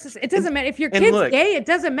parents. It doesn't matter if your kid's gay. It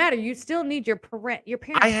doesn't matter. You still need your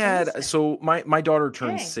parents. So my daughter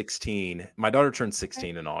turned 16. My daughter turned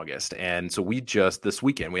 16 in August, and so this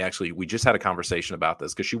weekend we just had a conversation about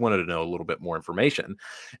this because she wanted to know a little bit more information,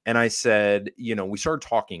 and I said, we started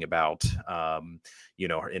talking about,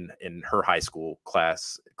 in her high school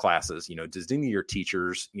classes, does any of your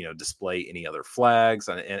teachers, display any other flags?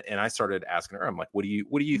 And I started asking her, I'm like, what do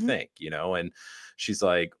you think? And she's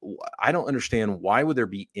like, I don't understand, why would there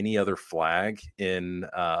be any other flag in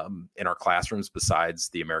our classrooms besides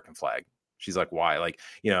the American flag? She's like, why? Like,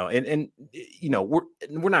 and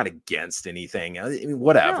we're not against anything. I mean,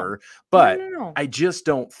 whatever. But no. I just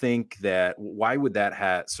don't think that, why would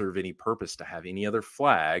that serve any purpose to have any other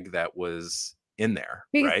flag that was in there,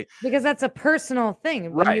 right? Because that's a personal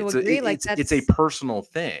thing. When you agree, it's a personal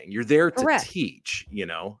thing. You're there to teach,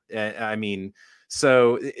 I mean,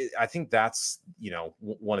 so I think that's,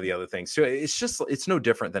 one of the other things. So it's no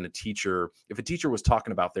different than a teacher. If a teacher was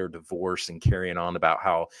talking about their divorce and carrying on about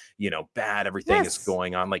how, bad everything is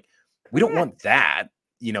going on, like we don't want that,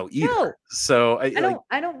 either. No. So I don't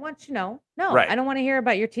want I don't want to hear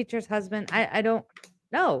about your teacher's husband. I don't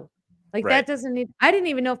know. Like that doesn't need, I didn't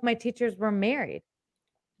even know if my teachers were married.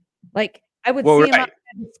 Like I would see them outside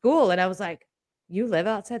the school and I was like, you live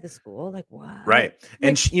outside the school? Like what? Right.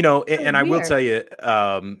 And and I will tell you,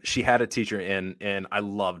 she had a teacher and I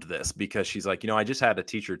loved this because she's like, I just had a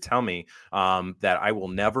teacher tell me that I will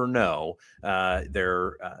never know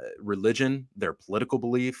their religion, their political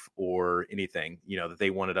belief or anything, that they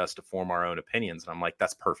wanted us to form our own opinions. And I'm like,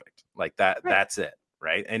 that's perfect. Like that's it.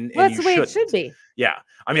 Right. And that's the way it should be. Yeah.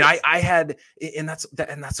 I mean, I had, and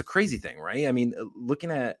that's a crazy thing, right? I mean,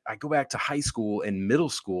 I go back to high school and middle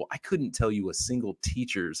school, I couldn't tell you a single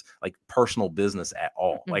teacher's like personal business at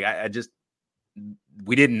all. Like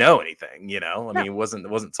we didn't know anything, I mean, it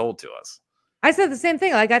wasn't told to us. I said the same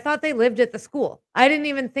thing. Like I thought they lived at the school. I didn't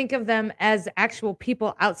even think of them as actual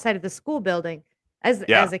people outside of the school building. As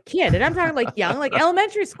a kid, and I'm talking like young, like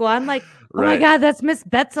elementary school. I'm like, oh my God, that's Miss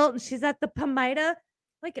Betzel, and she's at the Pomida.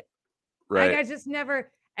 Like I just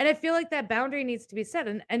never, and I feel like that boundary needs to be set.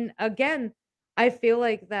 And again, I feel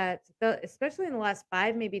like that, especially in the last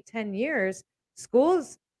 5, maybe 10 years,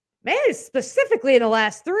 schools, maybe specifically in the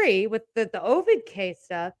last 3 with the Ovid case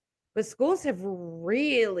stuff, but schools have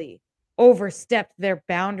really overstepped their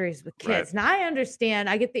boundaries with kids. Now I understand.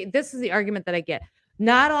 I get this is the argument that I get.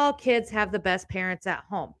 Not all kids have the best parents at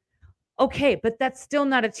home. Okay, but that's still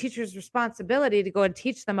not a teacher's responsibility to go and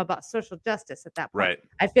teach them about social justice at that point. Right.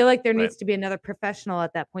 I feel like there needs to be another professional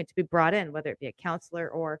at that point to be brought in, whether it be a counselor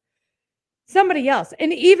or somebody else.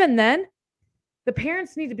 And even then, the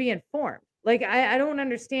parents need to be informed. Like, I don't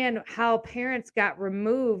understand how parents got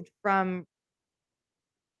removed from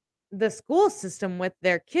the school system with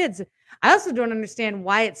their kids. I also don't understand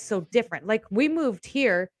why it's so different. Like, we moved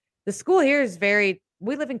here. The school here is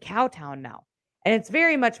we live in Cowtown now. And it's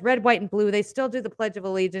very much red, white, and blue. They still do the Pledge of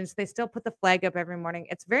Allegiance. They still put the flag up every morning.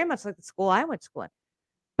 It's very much like the school I went to school in.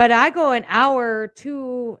 But I go an hour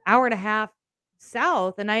to hour and a half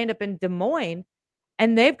south, and I end up in Des Moines,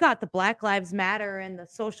 and they've got the Black Lives Matter and the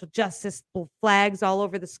social justice flags all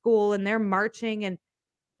over the school, and they're marching. And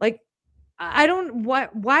like,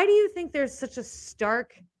 why do you think there's such a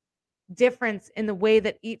stark difference in the way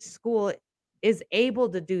that each school is able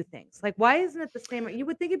to do things? Like, why isn't it the same? You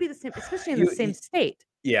would think it'd be the same, especially in the same state.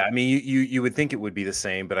 Yeah, I mean, you would think it would be the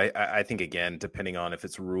same, but I think, again, depending on if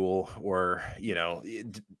it's rural or,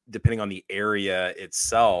 depending on the area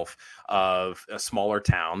itself of a smaller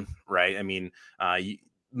town, right? I mean,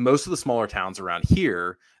 most of the smaller towns around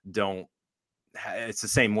here don't. It's the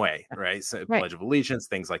same way, right? So Pledge of Allegiance,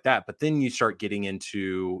 things like that. But then you start getting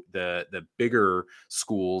into the bigger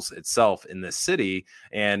schools itself in this city.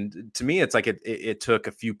 And to me, it's like it took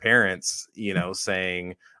a few parents,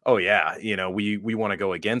 saying, oh yeah, we want to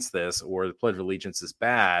go against this, or the Pledge of Allegiance is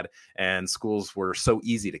bad. And schools were so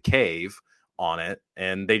easy to cave on it,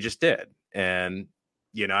 and they just did. And,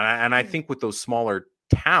 and I think with those smaller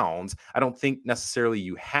towns, I don't think necessarily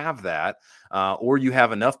you have that, or you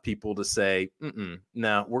have enough people to say,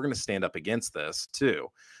 no, we're going to stand up against this too.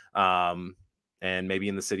 And maybe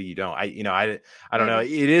in the city you don't. I don't know. It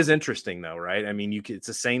is interesting though, right? I mean, it's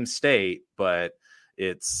the same state, but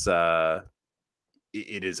it's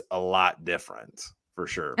it is a lot different for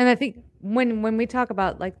sure. And I think when we talk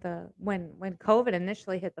about like when COVID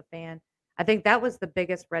initially hit the fan, I think that was the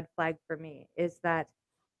biggest red flag for me, is that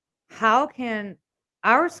how can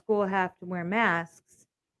our school have to wear masks,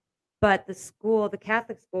 but the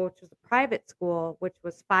Catholic school, which was a private school, which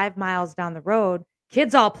was 5 miles down the road,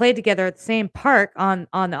 kids all played together at the same park on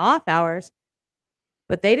the off hours,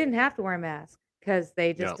 but they didn't have to wear masks because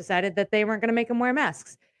they just decided that they weren't going to make them wear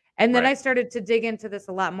masks. And then I started to dig into this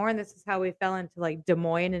a lot more, and this is how we fell into like Des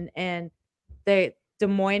Moines, and Des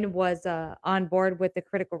Moines was on board with the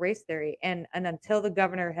critical race theory, and until the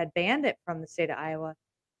governor had banned it from the state of Iowa,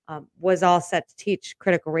 was all set to teach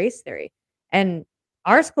critical race theory. And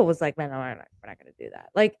our school was like, man, no, we're not going to do that.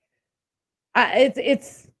 Like,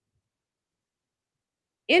 it's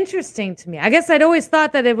interesting to me. I guess I'd always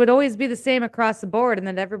thought that it would always be the same across the board and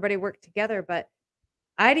that everybody worked together, but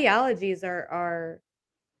ideologies are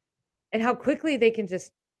and how quickly they can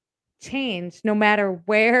just change no matter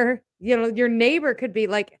where, your neighbor could be.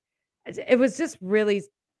 Like, it was just really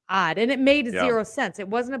odd, and it made zero sense. It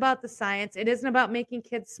wasn't about the science. It isn't about making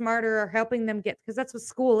kids smarter or helping them get, because that's what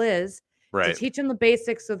school is, to teach them the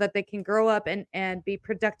basics so that they can grow up and be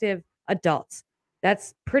productive adults.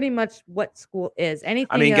 That's pretty much what school is.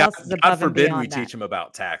 Anything else is above God forbid and we beyond teach them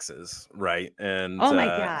about taxes, right? And oh my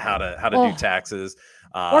God, how to do taxes,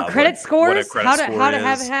 or credit scores. How to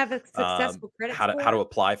have a successful credit score. How to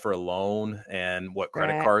apply for a loan and what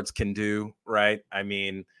credit cards can do, right? I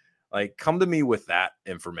mean, like, come to me with that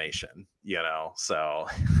information, So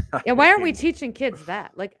why aren't we teaching kids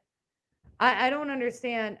that? Like, I don't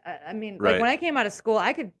understand. I mean, like when I came out of school,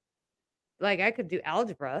 I could do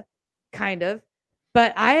algebra, kind of.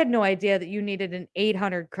 But I had no idea that you needed an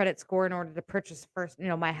 800 credit score in order to purchase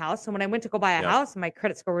my house. So when I went to go buy a house, my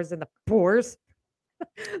credit score was in the fours.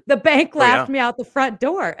 The bank laughed me out the front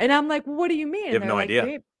door. And I'm like, what do you mean? You have no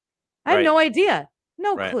idea. I had no idea.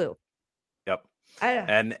 No clue. Yep.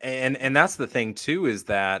 And that's the thing too, is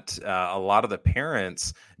that a lot of the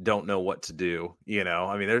parents don't know what to do.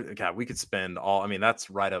 I mean, we could spend that's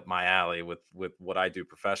right up my alley with what I do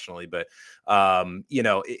professionally. But,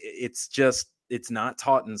 it's not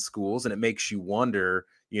taught in schools, and it makes you wonder,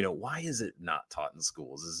 why is it not taught in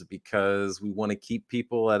schools? Is it because we want to keep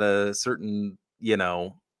people at a certain,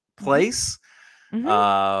 place?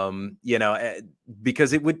 Mm-hmm.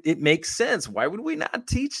 Because it makes sense. Why would we not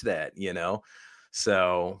teach that?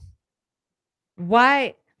 So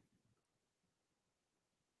why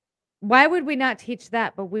would we not teach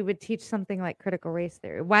that, but we would teach something like critical race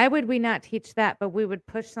theory? Why would we not teach that, but we would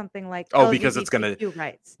push something like because it's going to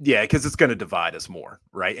rights? Yeah, because it's going to divide us more,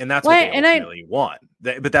 right? And that's what they ultimately want.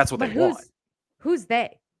 But that's what they want. Who's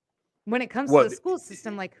they? When it comes to the school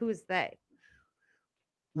system, like, who's they?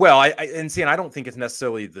 Well, and I don't think it's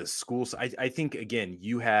necessarily the schools. I think, again,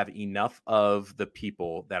 you have enough of the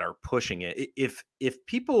people that are pushing it. If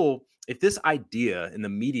this idea in the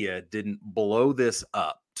media didn't blow this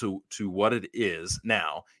up to what it is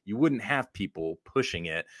now, you wouldn't have people pushing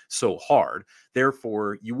it so hard.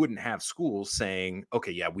 Therefore, you wouldn't have schools saying,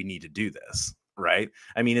 okay, yeah, we need to do this. Right.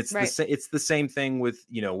 I mean, it's the same thing with,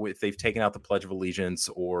 if they've taken out the Pledge of Allegiance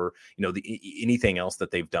or, anything else that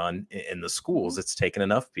they've done in the schools. It's taken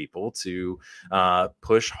enough people to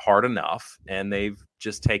push hard enough, and they've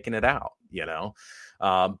just taken it out,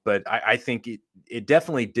 But I think it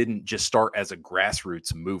definitely didn't just start as a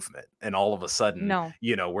grassroots movement, and all of a sudden,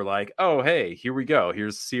 we're like, oh, hey, here we go.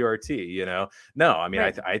 Here's CRT, No, I mean,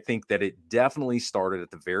 I think that it definitely started at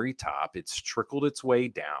the very top. It's trickled its way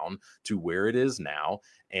down to where it is now,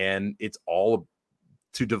 and it's all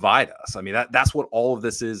to divide us. I mean, that's what all of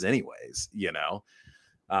this is anyways,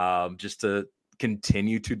 just to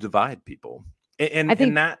continue to divide people.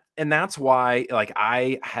 And that's why, like,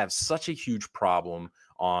 I have such a huge problem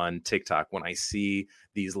on TikTok when I see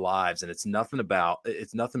these lives, and it's nothing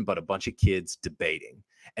but a bunch of kids debating.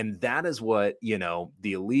 And that is what,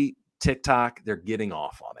 the elite TikTok, they're getting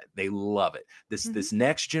off on it. They love it. This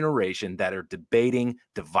next generation that are debating,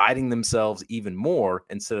 dividing themselves even more,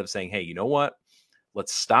 instead of saying, hey, you know what?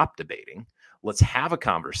 Let's stop debating. Let's have a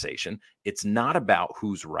conversation. It's not about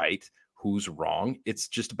who's right, who's wrong. It's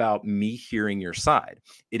just about me hearing your side.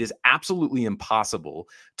 It is absolutely impossible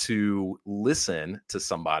to listen to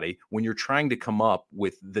somebody when you're trying to come up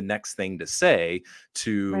with the next thing to say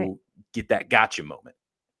to get that gotcha moment,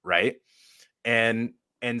 right? And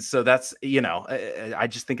And so that's, I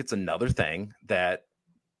just think it's another thing that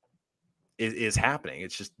is happening.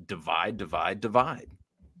 It's just divide. Do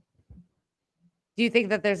you think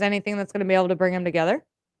that there's anything that's going to be able to bring them together?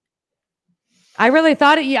 I really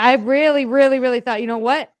thought I really, really, really thought, you know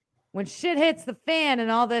what? When shit hits the fan and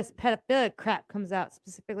all this pedophilia crap comes out,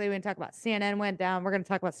 specifically when we talk about CNN went down, we're going to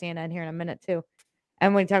talk about CNN here in a minute too.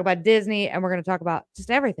 And when we talk about Disney, and we're going to talk about just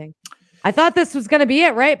everything. I thought this was going to be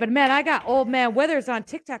it, right? But man, I got old man Withers on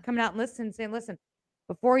TikTok coming out and saying, listen,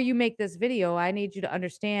 before you make this video, I need you to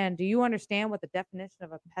understand, do you understand what the definition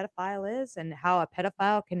of a pedophile is and how a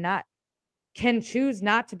pedophile can choose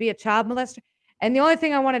not to be a child molester? And the only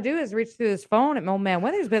thing I want to do is reach through this phone at old man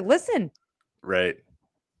Withers, but listen. Right.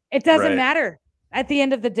 It doesn't matter. At the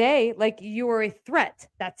end of the day, like, you are a threat.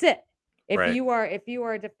 That's it. If you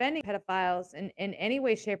are defending pedophiles in any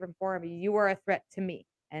way, shape, or form, you are a threat to me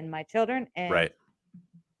and my children. And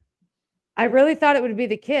I really thought it would be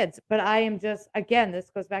the kids, but I am just, again,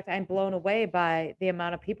 this goes back to, I'm blown away by the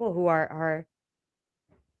amount of people who are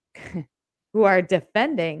who are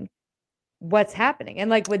defending what's happening. And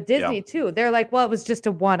like with Disney too, they're like, well, it was just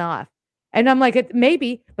a one-off. And I'm like,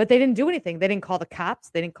 maybe, but they didn't do anything. They didn't call the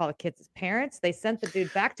cops. They didn't call the kids' parents. They sent the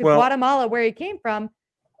dude back to Guatemala, where he came from,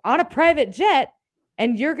 on a private jet.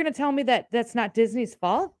 And you're going to tell me that that's not Disney's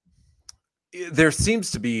fault? There seems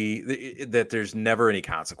to be that there's never any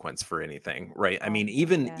consequence for anything, right? I mean,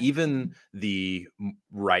 even the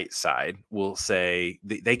right side will say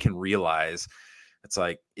they can realize it's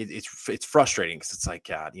like it's frustrating, because it's like,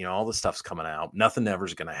 God, all this stuff's coming out. Nothing ever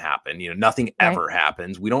is going to happen. Nothing ever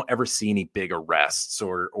happens. We don't ever see any big arrests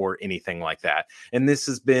or anything like that. And this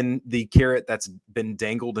has been the carrot that's been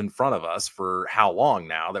dangled in front of us for how long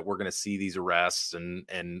now, that we're going to see these arrests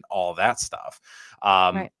and all that stuff.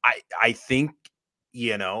 I think,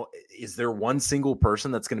 is there one single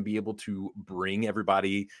person that's going to be able to bring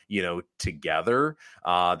everybody, together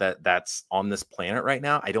that's on this planet right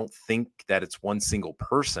now? I don't think that it's one single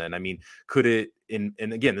person. I mean, could it, and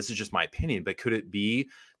again, this is just my opinion, but could it be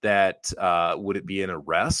that, would it be an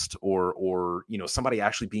arrest or somebody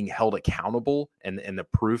actually being held accountable and the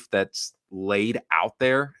proof that's laid out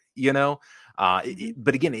there,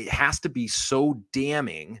 but again, it has to be so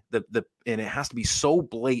damning and it has to be so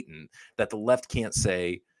blatant that the left can't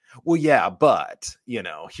say, well, yeah, but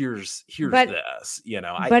here's this,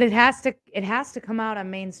 but it has to come out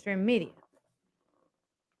on mainstream media.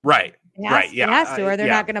 Right. It has to, or they're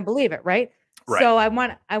not going to believe it. Right. So I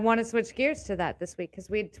want to switch gears to that this week, because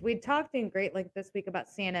we talked in great length this week about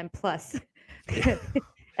CNN Plus. And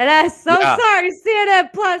I'm so sorry,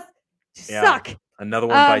 CNN Plus suck. Another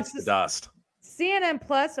one bites the dust. CNN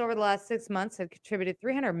Plus over the last 6 months had contributed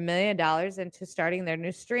 $300 million into starting their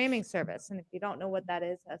new streaming service. And if you don't know what that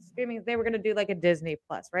is, they were going to do like a Disney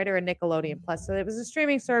Plus, right? Or a Nickelodeon Plus. So it was a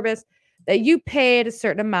streaming service that you paid a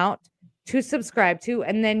certain amount to subscribe to,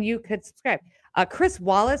 and then you could subscribe. Chris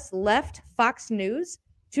Wallace left Fox News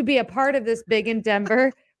to be a part of this big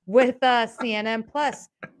endeavor with CNN Plus.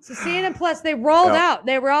 So CNN Plus, they rolled out.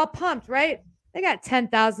 They were all pumped, right? They got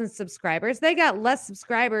 10,000 subscribers. They got less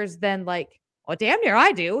subscribers than damn near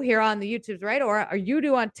I do here on the YouTubes, right? Or you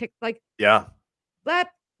do on TikTok. But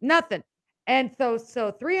nothing. And so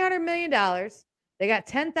 $300 million, they got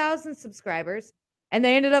 10,000 subscribers, and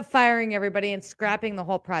they ended up firing everybody and scrapping the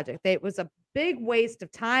whole project. It was a big waste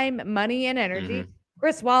of time, money, and energy.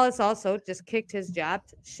 Chris Wallace also just kicked his job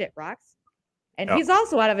to shit rocks, and he's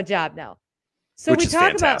also out of a job now. So we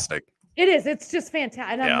talk fantastic. About it is. It's just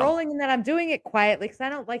fantastic. And I'm rolling in that. I'm doing it quietly because I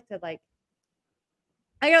don't like to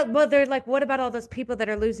they're like, what about all those people that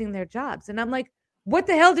are losing their jobs? And I'm like, what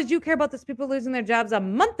the hell did you care about those people losing their jobs a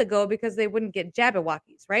month ago because they wouldn't get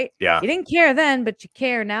Jabberwockies, right? Yeah. You didn't care then, but you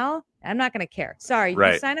care now. I'm not going to care. Sorry.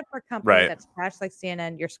 You sign up for a company that's trash like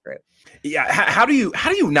CNN, you're screwed. Yeah. How do you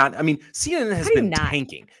not? I mean, CNN has been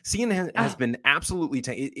tanking. CNN has been absolutely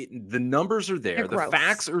tanking. The numbers are there. The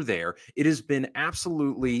facts are there. It has been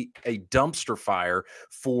absolutely a dumpster fire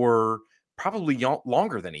for probably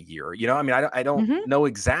longer than a year. I mean, I don't know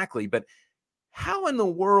exactly, but how in the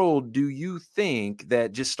world do you think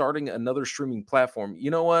that just starting another streaming platform, you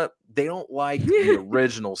know what? They don't like the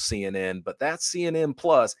original CNN, but that CNN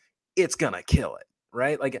Plus, it's going to kill it,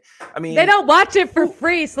 right? Like, I mean, they don't watch it for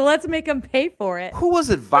free, so let's make them pay for it. Who was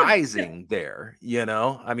advising there?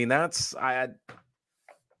 I mean,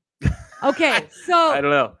 okay. So I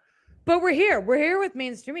don't know. But we're here. We're here with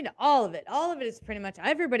mainstreaming. All of it. All of it is pretty much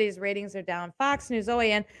everybody's ratings are down. Fox News,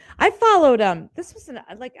 OAN. I followed I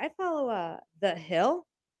follow The Hill.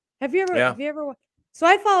 Have you ever So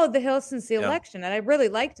I followed The Hill since the election, and I really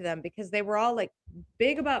liked them because they were all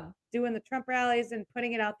big about doing the Trump rallies and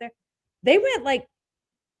putting it out there. They went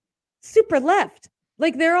super left.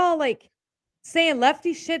 Like they're all like saying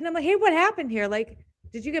lefty shit. And I'm like, hey, what happened here? Like,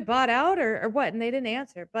 did you get bought out or what? And they didn't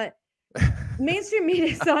answer. But mainstream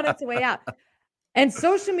media is on its way out. And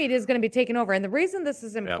social media is going to be taken over. And the reason this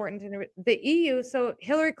is important, the EU, so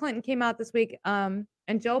Hillary Clinton came out this week, and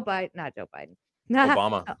Obama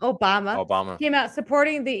came out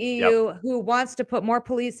supporting the EU, who wants to put more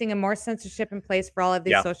policing and more censorship in place for all of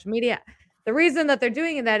these social media. The reason that they're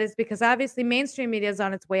doing that is because obviously mainstream media is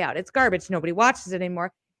on its way out. It's garbage. Nobody watches it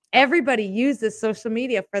anymore. Everybody uses social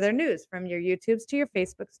media for their news, from your YouTubes to your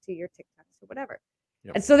Facebooks to your TikToks or whatever.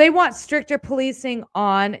 And so they want stricter policing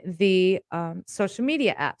on the social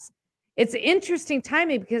media apps. It's interesting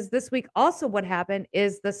timing because this week also what happened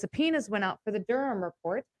is the subpoenas went out for the Durham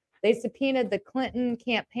report. They subpoenaed the Clinton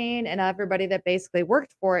campaign and everybody that basically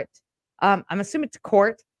worked for it. I'm assuming to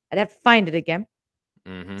court. I'd have to find it again.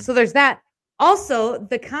 Mm-hmm. So there's that. Also,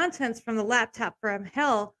 the contents from the laptop from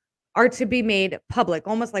hell are to be made public,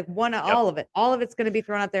 almost like all of it. All of it's going to be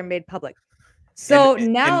thrown out there and made public. So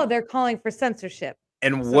now they're calling for censorship.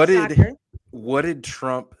 And so what did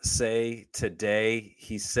Trump say today?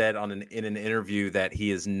 He said in an interview that he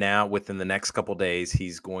is now, within the next couple of days,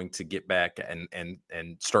 he's going to get back and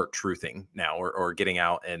start truthing now, or getting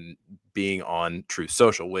out and being on Truth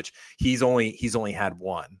Social, which he's only had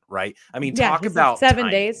one, right? I mean, talk about 7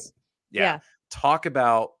 days. Yeah. Talk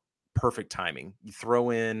about perfect timing. You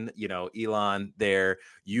throw in, Elon there.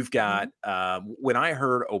 You've got when I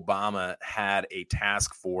heard Obama had a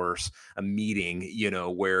task force, a meeting,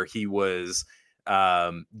 where he was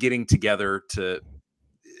getting together to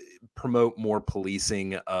promote more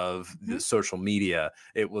policing of the social media,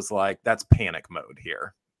 it was like, that's panic mode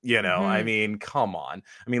here. I mean, come on.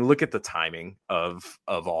 I mean, look at the timing of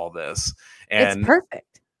all this. And it's perfect.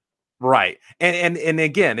 Right. And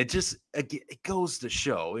again, it goes to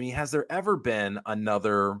show, I mean, has there ever been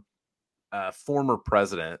another former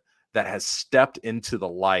president that has stepped into the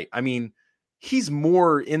light? I mean, he's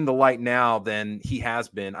more in the light now than he has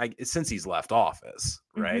been since he's left office.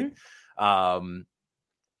 Right.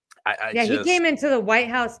 He came into the White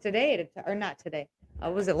House today, or not today.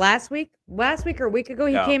 Was it last week? Last week or a week ago,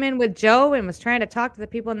 he came in with Joe and was trying to talk to the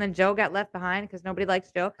people, and then Joe got left behind because nobody likes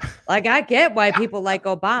Joe. Like, I get why people like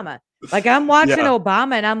Obama. Like, I'm watching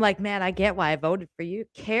Obama, and I'm like, man, I get why I voted for you.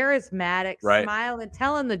 Charismatic, smiling,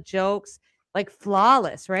 telling the jokes, like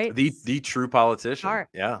flawless, right? The true politician. Smart.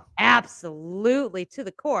 Yeah, absolutely, to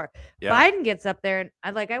the core. Yeah. Biden gets up there,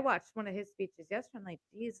 and I watched one of his speeches yesterday. I'm like,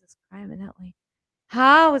 Jesus Christ,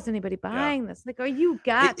 how is anybody buying this? Like, you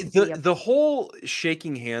got the whole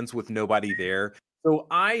shaking hands with nobody there. So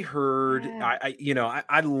I heard,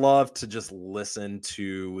 I love to just listen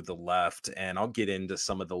to the left, and I'll get into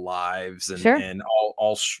some of the lives, and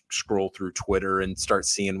I'll scroll through Twitter and start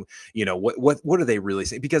seeing, what are they really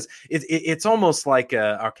saying? Because it's almost like,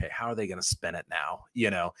 okay, how are they going to spin it now?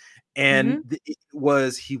 And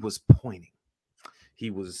he was pointing. He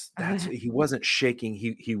wasn't shaking.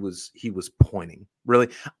 He was pointing. Really,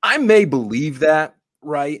 I may believe that,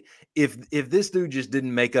 right? If this dude just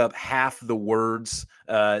didn't make up half the words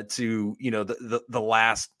to the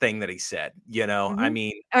last thing that he said, I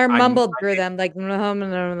mean, or mumbled through them like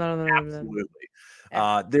absolutely.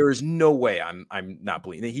 There is no way I'm not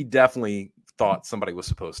believing. He definitely thought somebody was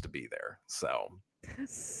supposed to be there. So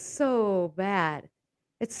bad.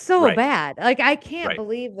 It's so bad. Like, I can't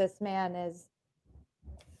believe this man is.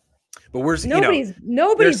 But nobody's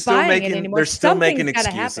buying it anymore. They're still making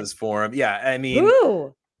excuses for him. Yeah, I mean,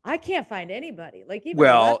 I can't find anybody. Like, even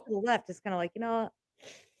the left is kind of like,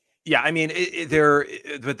 Yeah, I mean,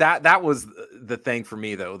 but that was the thing for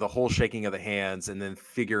me, though, the whole shaking of the hands, and then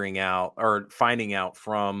finding out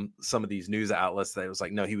from some of these news outlets that it was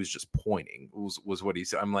like, no, he was just pointing was what he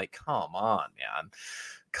said. I'm like, come on, man.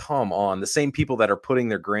 Come on. The same people that are putting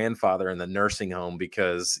their grandfather in the nursing home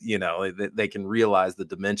because, they can realize the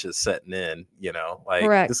dementia is setting in, like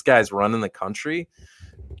Correct. This guy's running the country.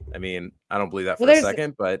 I mean, I don't believe that for a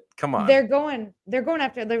second, but come on. They're going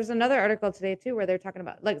after, there was another article today too, where they're talking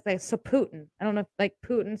about so Putin, I don't know, like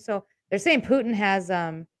Putin. So they're saying Putin has,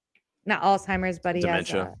 not Alzheimer's, but he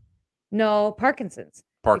dementia. Has, Parkinson's.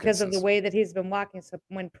 Because of the way that he's been walking. So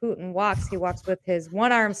when Putin walks, he walks with his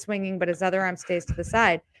one arm swinging, but his other arm stays to the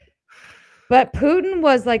side. But Putin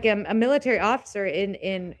was like a military officer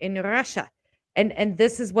in Russia. And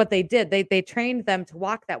this is what they did. They trained them to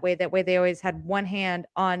walk that way. That way they always had one hand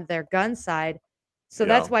on their gun side. So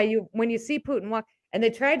that's why when you see Putin walk, and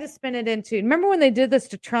they tried to spin it into, remember when they did this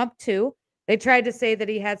to Trump too? They tried to say that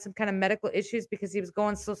he had some kind of medical issues because he was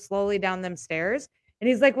going so slowly down them stairs. And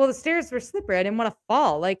he's like, well, the stairs were slippery. I didn't want to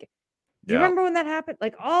fall. Like, do you remember when that happened?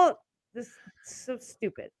 Like, all this is so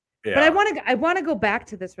stupid. But I want to go back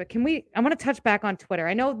to this. I want to touch back on Twitter.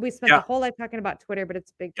 I know we spent the whole life talking about Twitter, but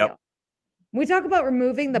it's a big deal. We talk about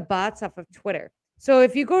removing the bots off of Twitter. So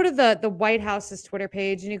if you go to the White House's Twitter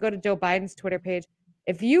page and you go to Joe Biden's Twitter page,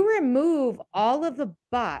 if you remove all of the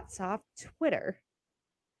bots off Twitter,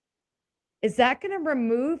 is that going to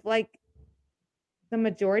remove like the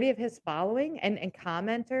majority of his following and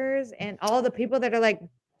commenters and all the people that are like,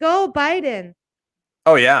 go Biden?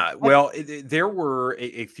 Oh, yeah. Well, there were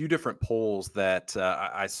a few different polls that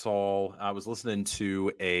I saw. I was listening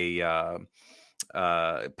to a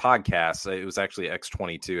podcast. It was actually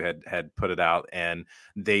X22 had put it out, and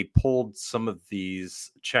they pulled some of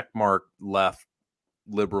these checkmark left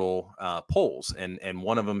liberal polls, and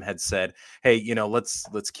one of them had said, hey,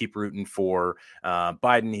 let's keep rooting for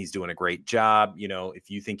Biden. He's doing a great job. If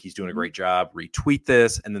you think he's doing a great job, retweet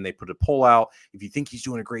this. And then they put a poll out. If you think he's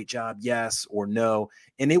doing a great job, yes or no.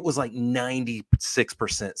 And it was like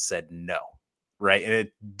 96% said no. Right. And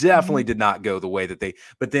it definitely did not go the way that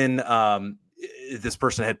but then this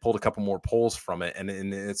person had pulled a couple more polls from it, and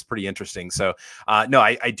it's pretty interesting. So no,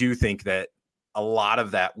 I do think that a lot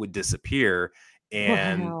of that would disappear.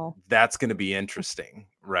 And that's going to be interesting,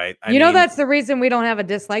 right? I mean, that's the reason we don't have a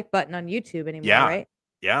dislike button on YouTube anymore, right?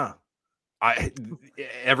 Yeah.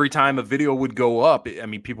 Every time a video would go up, I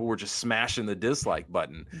mean, people were just smashing the dislike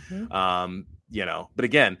button. But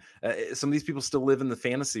again, some of these people still live in the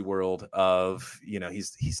fantasy world of,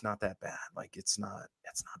 he's not that bad. Like, it's not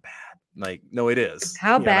bad. Like, no, it is.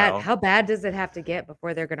 How bad does it have to get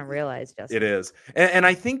before they're going to realize, Justin? It is. And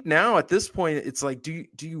I think now at this point, it's like, do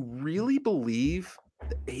you really believe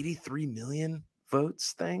the 83 million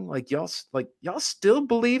votes thing? Like, y'all still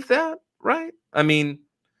believe that, right? I mean,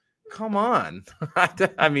 come on.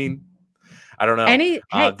 I mean, I don't know.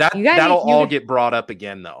 That'll all get brought up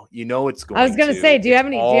again, though. It's going. I was going to say, do you have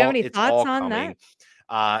any thoughts on that?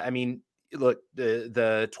 I mean, look,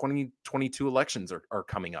 the 2022 elections are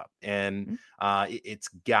coming up, and it's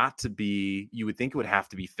got to be. You would think it would have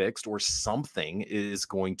to be fixed, or something is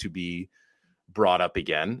going to be brought up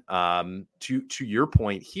again. To your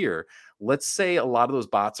point here, let's say a lot of those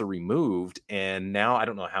bots are removed, and now I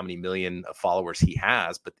don't know how many million followers he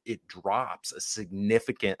has, but it drops a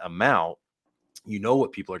significant amount.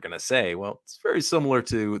 What people are going to say. Well, it's very similar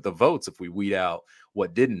to the votes if we weed out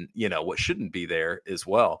what what shouldn't be there as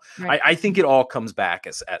well. Right. I think it all comes back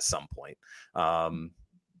at some point.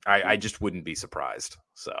 I just wouldn't be surprised.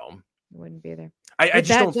 So it wouldn't be there. I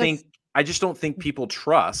just don't think people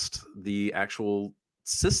trust the actual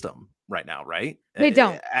system right now. Right. They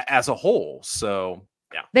don't as a whole. So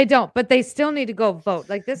yeah, they don't, but they still need to go vote.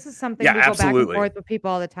 Like, this is something we go back and forth with people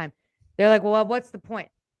all the time. They're like, well, what's the point?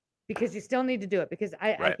 Because you still need to do it. Because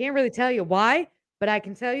I can't really tell you why, but I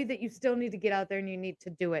can tell you that you still need to get out there and you need to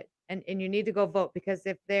do it. And you need to go vote, because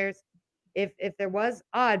if there was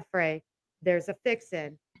odd fray, there's a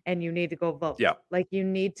fix-in, and you need to go vote. Yeah. Like, you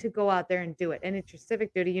need to go out there and do it. And it's your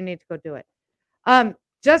civic duty. You need to go do it.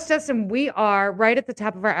 Justin, we are right at the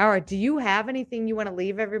top of our hour. Do you have anything you want to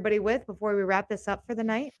leave everybody with before we wrap this up for the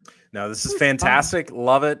night? No, this is fantastic. Fun.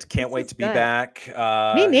 Love it. Can't wait to be back.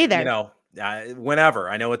 Me neither. Whenever.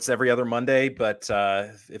 I know it's every other Monday, but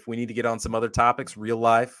if we need to get on some other topics, real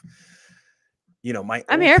life, my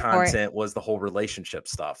own content was the whole relationship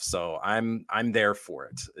stuff, so I'm there for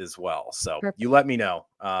it as well. So Perfect. You let me know.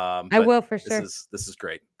 I will for sure. This is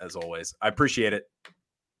great as always. I appreciate it.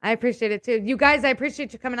 I appreciate it too. You guys, I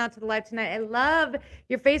appreciate you coming out to the live tonight. I love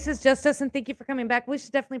your faces, Justin. Thank you for coming back. We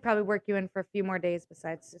should definitely probably work you in for a few more days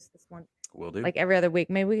besides just this one. We'll do. Like every other week.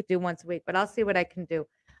 Maybe we could do once a week, but I'll see what I can do.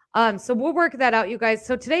 So we'll work that out, you guys.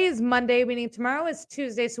 So today is Monday, meaning tomorrow is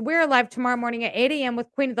Tuesday. So we're live tomorrow morning at 8 a.m. with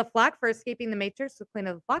Queen of the Flock for Escaping the Matrix with Queen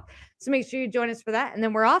of the Flock. So make sure you join us for that. And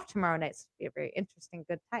then we're off tomorrow night. So it'll be a very interesting,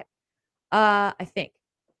 good time. I think.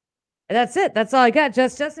 That's it. That's all I got.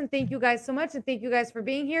 Justin, thank you guys so much. And thank you guys for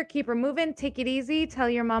being here. Keep her moving. Take it easy. Tell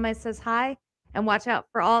your mom I says hi. And watch out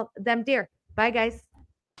for all them deer. Bye, guys.